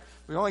 right?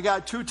 We only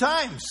got 2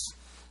 times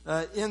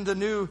in the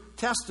New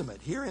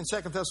Testament, here in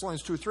 2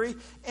 Thessalonians 2:3,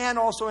 and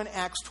also in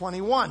Acts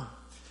 21.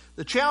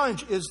 The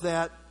challenge is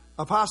that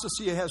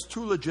apostasia has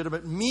 2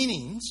 legitimate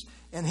meanings,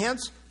 and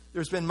hence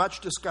there's been much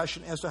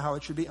discussion as to how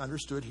it should be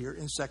understood here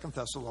in 2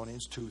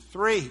 Thessalonians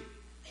 2:3.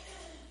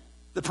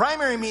 The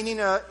primary meaning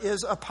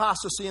is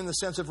apostasy in the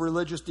sense of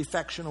religious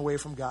defection away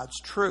from God's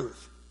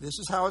truth. This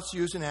is how it's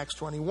used in Acts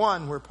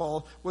 21, where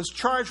Paul was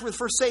charged with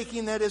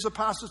forsaking, that is,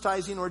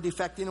 apostatizing or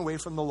defecting away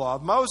from the law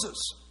of Moses.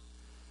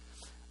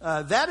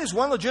 That is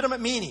one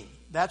legitimate meaning.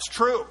 That's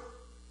true.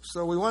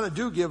 So we want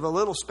to give a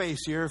little space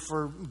here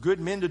for good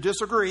men to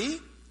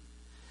disagree.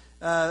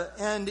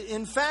 And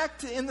in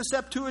fact, in the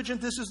Septuagint,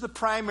 this is the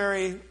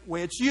primary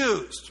way it's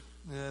used.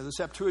 The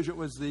Septuagint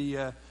was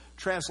the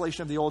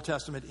translation of the Old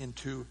Testament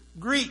into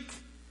Greek.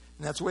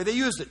 And that's the way they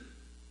used it.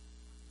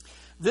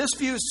 This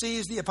view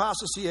sees the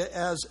apostasy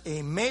as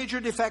a major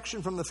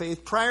defection from the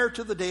faith prior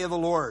to the day of the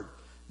Lord.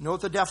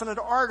 Note the definite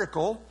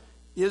article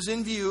is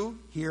in view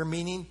here,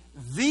 meaning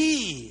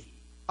the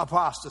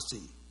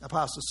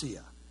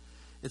apostasia.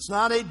 It's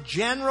not a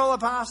general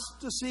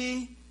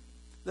apostasy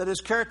that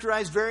has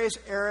characterized various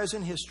eras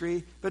in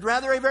history, but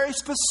rather a very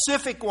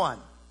specific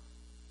one.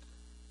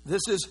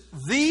 This is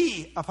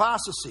the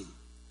apostasy.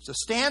 It's a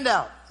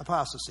standout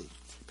apostasy.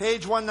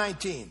 Page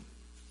 119.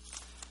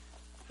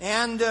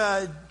 And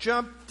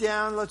jump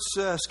down, let's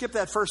skip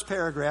that first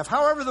paragraph.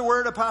 However, the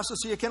word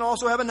apostasy can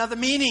also have another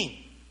meaning.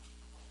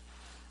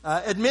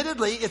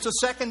 Admittedly, it's a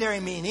secondary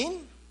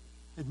meaning.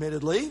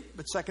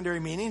 But secondary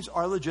meanings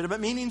are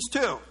legitimate meanings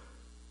too.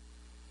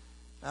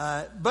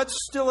 But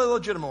still a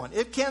legitimate one.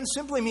 It can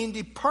simply mean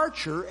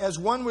departure, as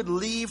one would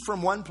leave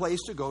from one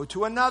place to go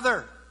to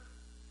another.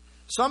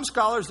 Some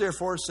scholars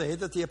therefore say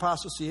that the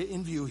apostasy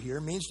in view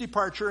here means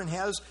departure and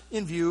has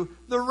in view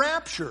the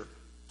rapture,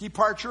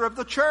 departure of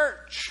the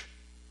church.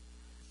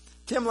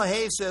 Tim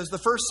LaHaye says the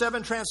first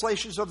 7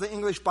 translations of the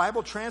English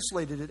Bible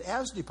translated it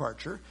as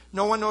departure.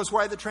 No one knows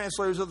why the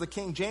translators of the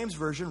King James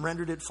Version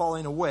rendered it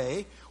falling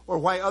away, or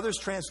why others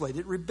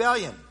translated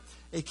rebellion.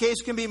 A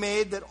case can be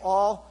made that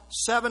all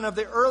 7 of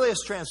the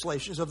earliest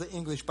translations of the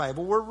English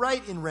Bible were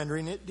right in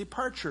rendering it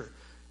departure,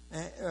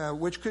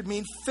 which could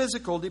mean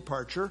physical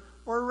departure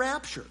or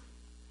rapture.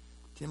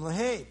 Tim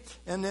LaHaye.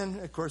 And then,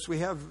 of course, we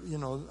have,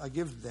 I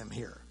give them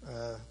here.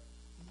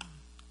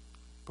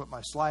 Put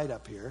my slide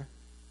up here.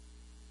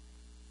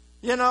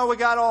 We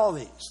got all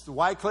these. The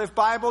Wycliffe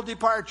Bible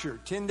departure,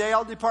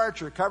 Tyndale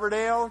departure,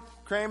 Coverdale,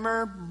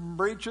 Kramer,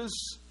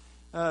 Breeches,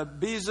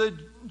 Beza,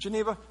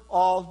 Geneva,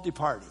 all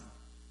departing.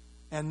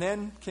 And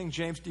then King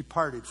James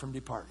departed from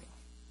departing,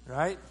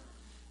 right?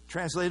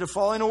 Translated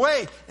falling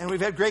away. And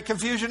we've had great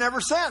confusion ever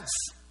since.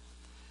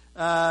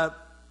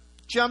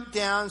 Jump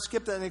down,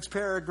 skip that next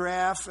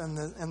paragraph and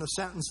the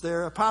sentence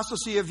there.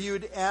 Apostasy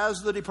viewed as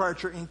the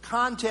departure in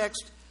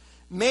context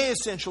may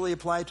essentially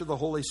apply to the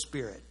Holy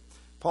Spirit.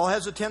 Paul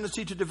has a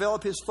tendency to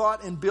develop his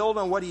thought and build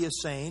on what he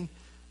is saying.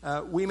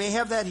 We may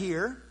have that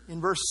here.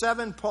 In verse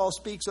 7, Paul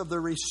speaks of the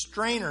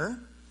restrainer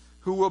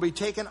who will be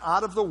taken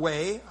out of the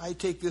way. I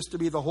take this to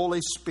be the Holy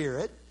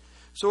Spirit.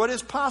 So it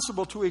is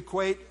possible to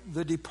equate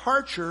the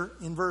departure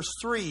in verse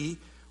 3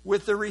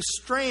 with the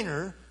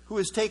restrainer who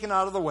is taken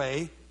out of the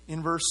way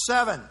in verse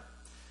 7.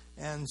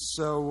 And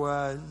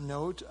so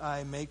note,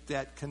 I make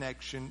that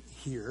connection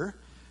here.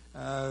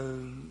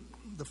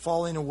 The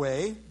falling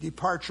away,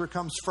 departure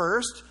comes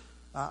first.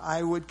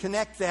 I would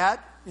connect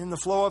that in the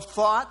flow of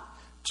thought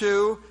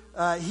to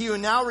he who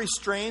now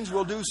restrains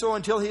will do so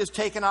until he is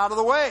taken out of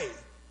the way.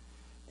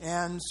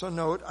 And so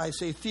note, I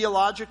say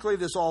theologically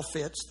this all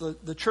fits.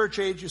 The church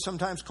age is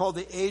sometimes called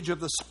the age of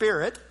the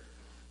Spirit.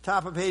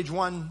 Top of page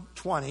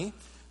 120.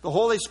 The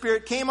Holy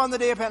Spirit came on the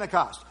day of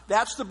Pentecost.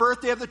 That's the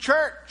birthday of the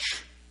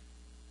church.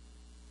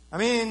 I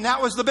mean,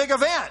 that was the big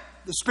event.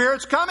 The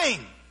Spirit's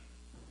coming.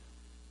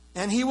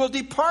 And he will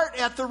depart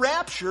at the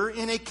rapture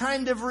in a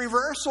kind of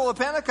reversal of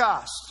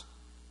Pentecost.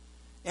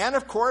 And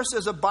of course,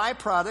 as a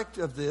byproduct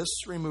of this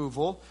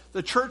removal,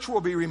 the church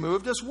will be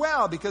removed as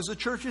well because the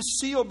church is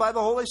sealed by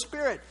the Holy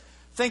Spirit.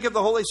 Think of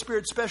the Holy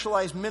Spirit's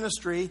specialized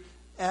ministry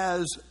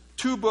as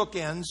two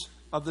bookends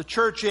of the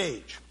church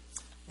age.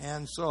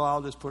 And so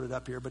I'll just put it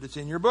up here, but it's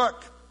in your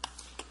book.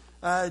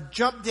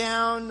 Jump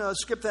down,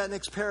 skip that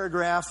next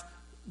paragraph.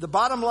 The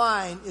bottom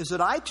line is that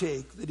I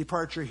take the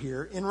departure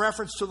here in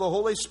reference to the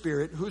Holy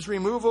Spirit, whose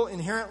removal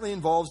inherently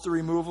involves the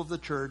removal of the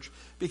church,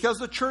 because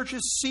the church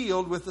is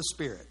sealed with the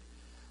Spirit.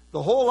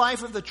 The whole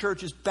life of the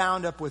church is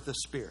bound up with the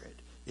Spirit.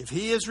 If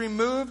he is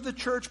removed, the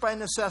church by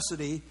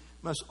necessity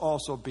must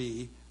also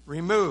be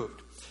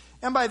removed.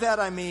 And by that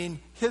I mean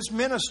his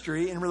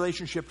ministry in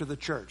relationship to the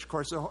church. Of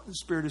course, the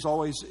Spirit is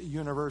always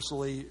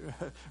universally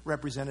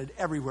represented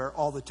everywhere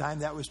all the time.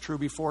 That was true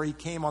before he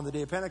came on the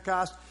day of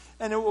Pentecost,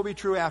 and it will be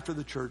true after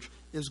the church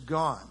is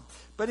gone.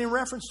 But in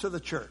reference to the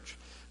church.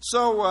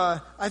 So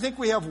I think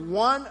we have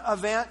one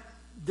event,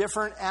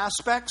 different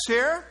aspects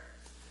here.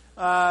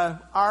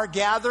 Our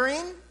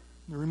gathering,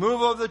 the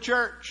removal of the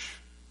church.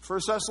 1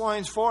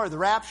 Thessalonians 4, the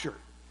rapture.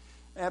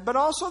 But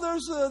also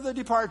there's the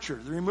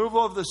departure, the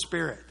removal of the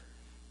Spirit.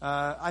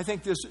 I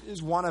think this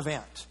is one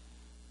event,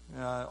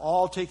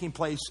 all taking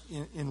place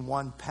in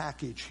one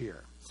package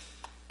here.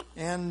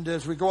 And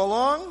as we go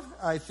along,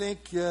 I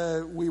think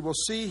we will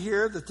see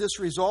here that this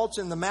results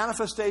in the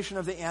manifestation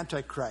of the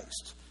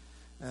Antichrist.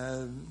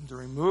 The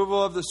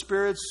removal of the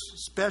Spirit's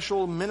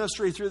special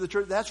ministry through the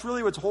church, that's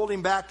really what's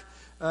holding back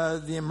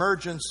the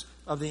emergence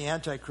of the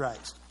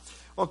Antichrist.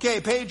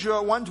 Okay, page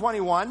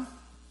 121.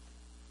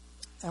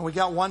 And we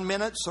got 1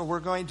 minute, so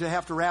we're going to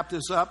have to wrap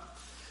this up.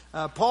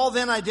 Paul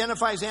then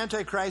identifies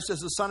Antichrist as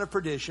the son of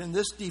perdition.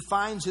 This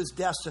defines his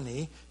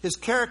destiny. His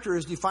character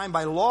is defined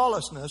by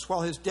lawlessness,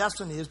 while his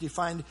destiny is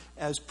defined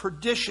as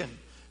perdition.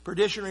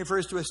 Perdition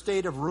refers to a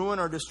state of ruin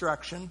or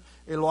destruction,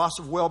 a loss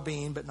of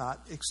well-being, but not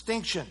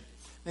extinction.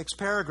 Next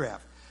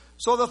paragraph.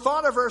 So the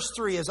thought of verse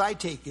 3, as I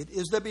take it,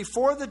 is that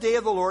before the day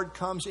of the Lord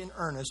comes in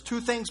earnest,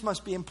 two things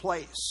must be in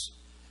place.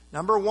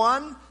 Number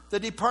one, the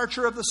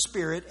departure of the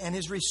Spirit and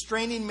his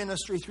restraining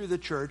ministry through the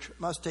church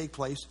must take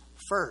place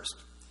first.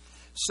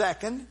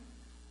 Second,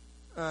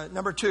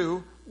 number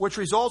two, which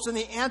results in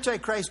the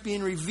Antichrist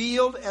being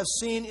revealed as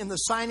seen in the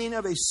signing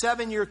of a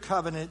 7-year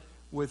covenant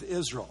with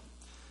Israel.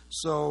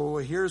 So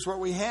here's what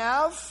we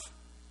have.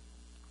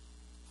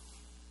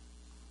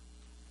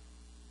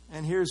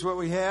 And here's what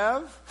we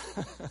have.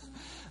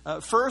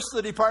 First,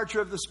 the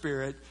departure of the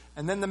Spirit,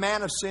 and then the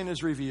man of sin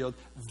is revealed.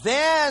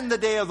 Then the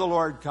day of the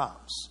Lord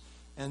comes.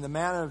 And the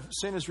man of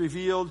sin is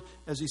revealed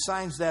as he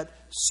signs that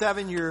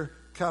 7-year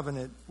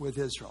covenant with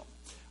Israel.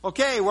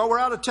 Okay, well, we're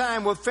out of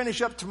time. We'll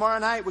finish up tomorrow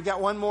night. We've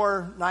got one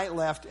more night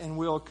left, and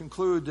we'll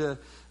conclude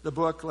the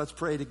book. Let's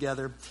pray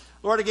together.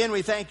 Lord, again,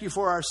 we thank you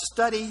for our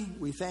study.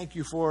 We thank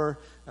you for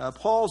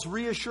Paul's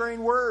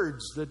reassuring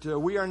words that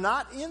we are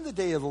not in the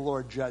day of the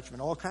Lord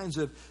judgment. All kinds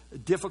of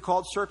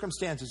difficult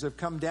circumstances have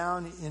come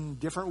down in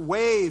different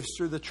waves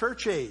through the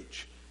church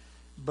age.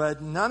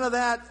 But none of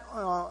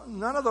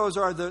those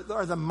are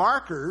the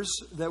markers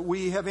that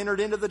we have entered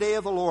into the day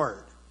of the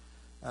Lord.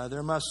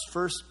 There must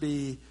first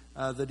be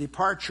the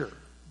departure,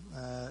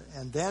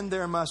 and then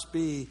there must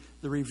be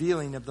the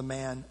revealing of the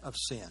man of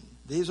sin.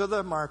 These are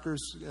the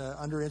markers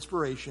under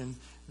inspiration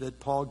that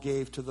Paul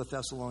gave to the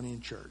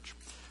Thessalonian church.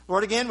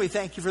 Lord, again, we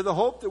thank you for the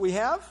hope that we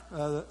have,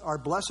 our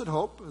blessed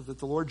hope that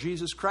the Lord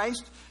Jesus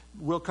Christ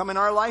will come in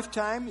our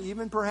lifetime,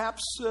 even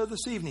perhaps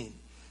this evening.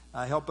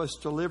 Help us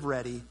to live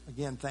ready.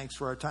 Again, thanks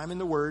for our time in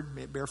the Word.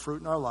 May it bear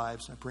fruit in our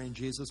lives. I pray in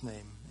Jesus'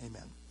 name.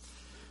 Amen.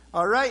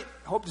 All right.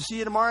 Hope to see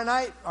you tomorrow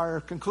night,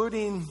 our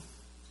concluding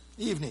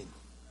evening.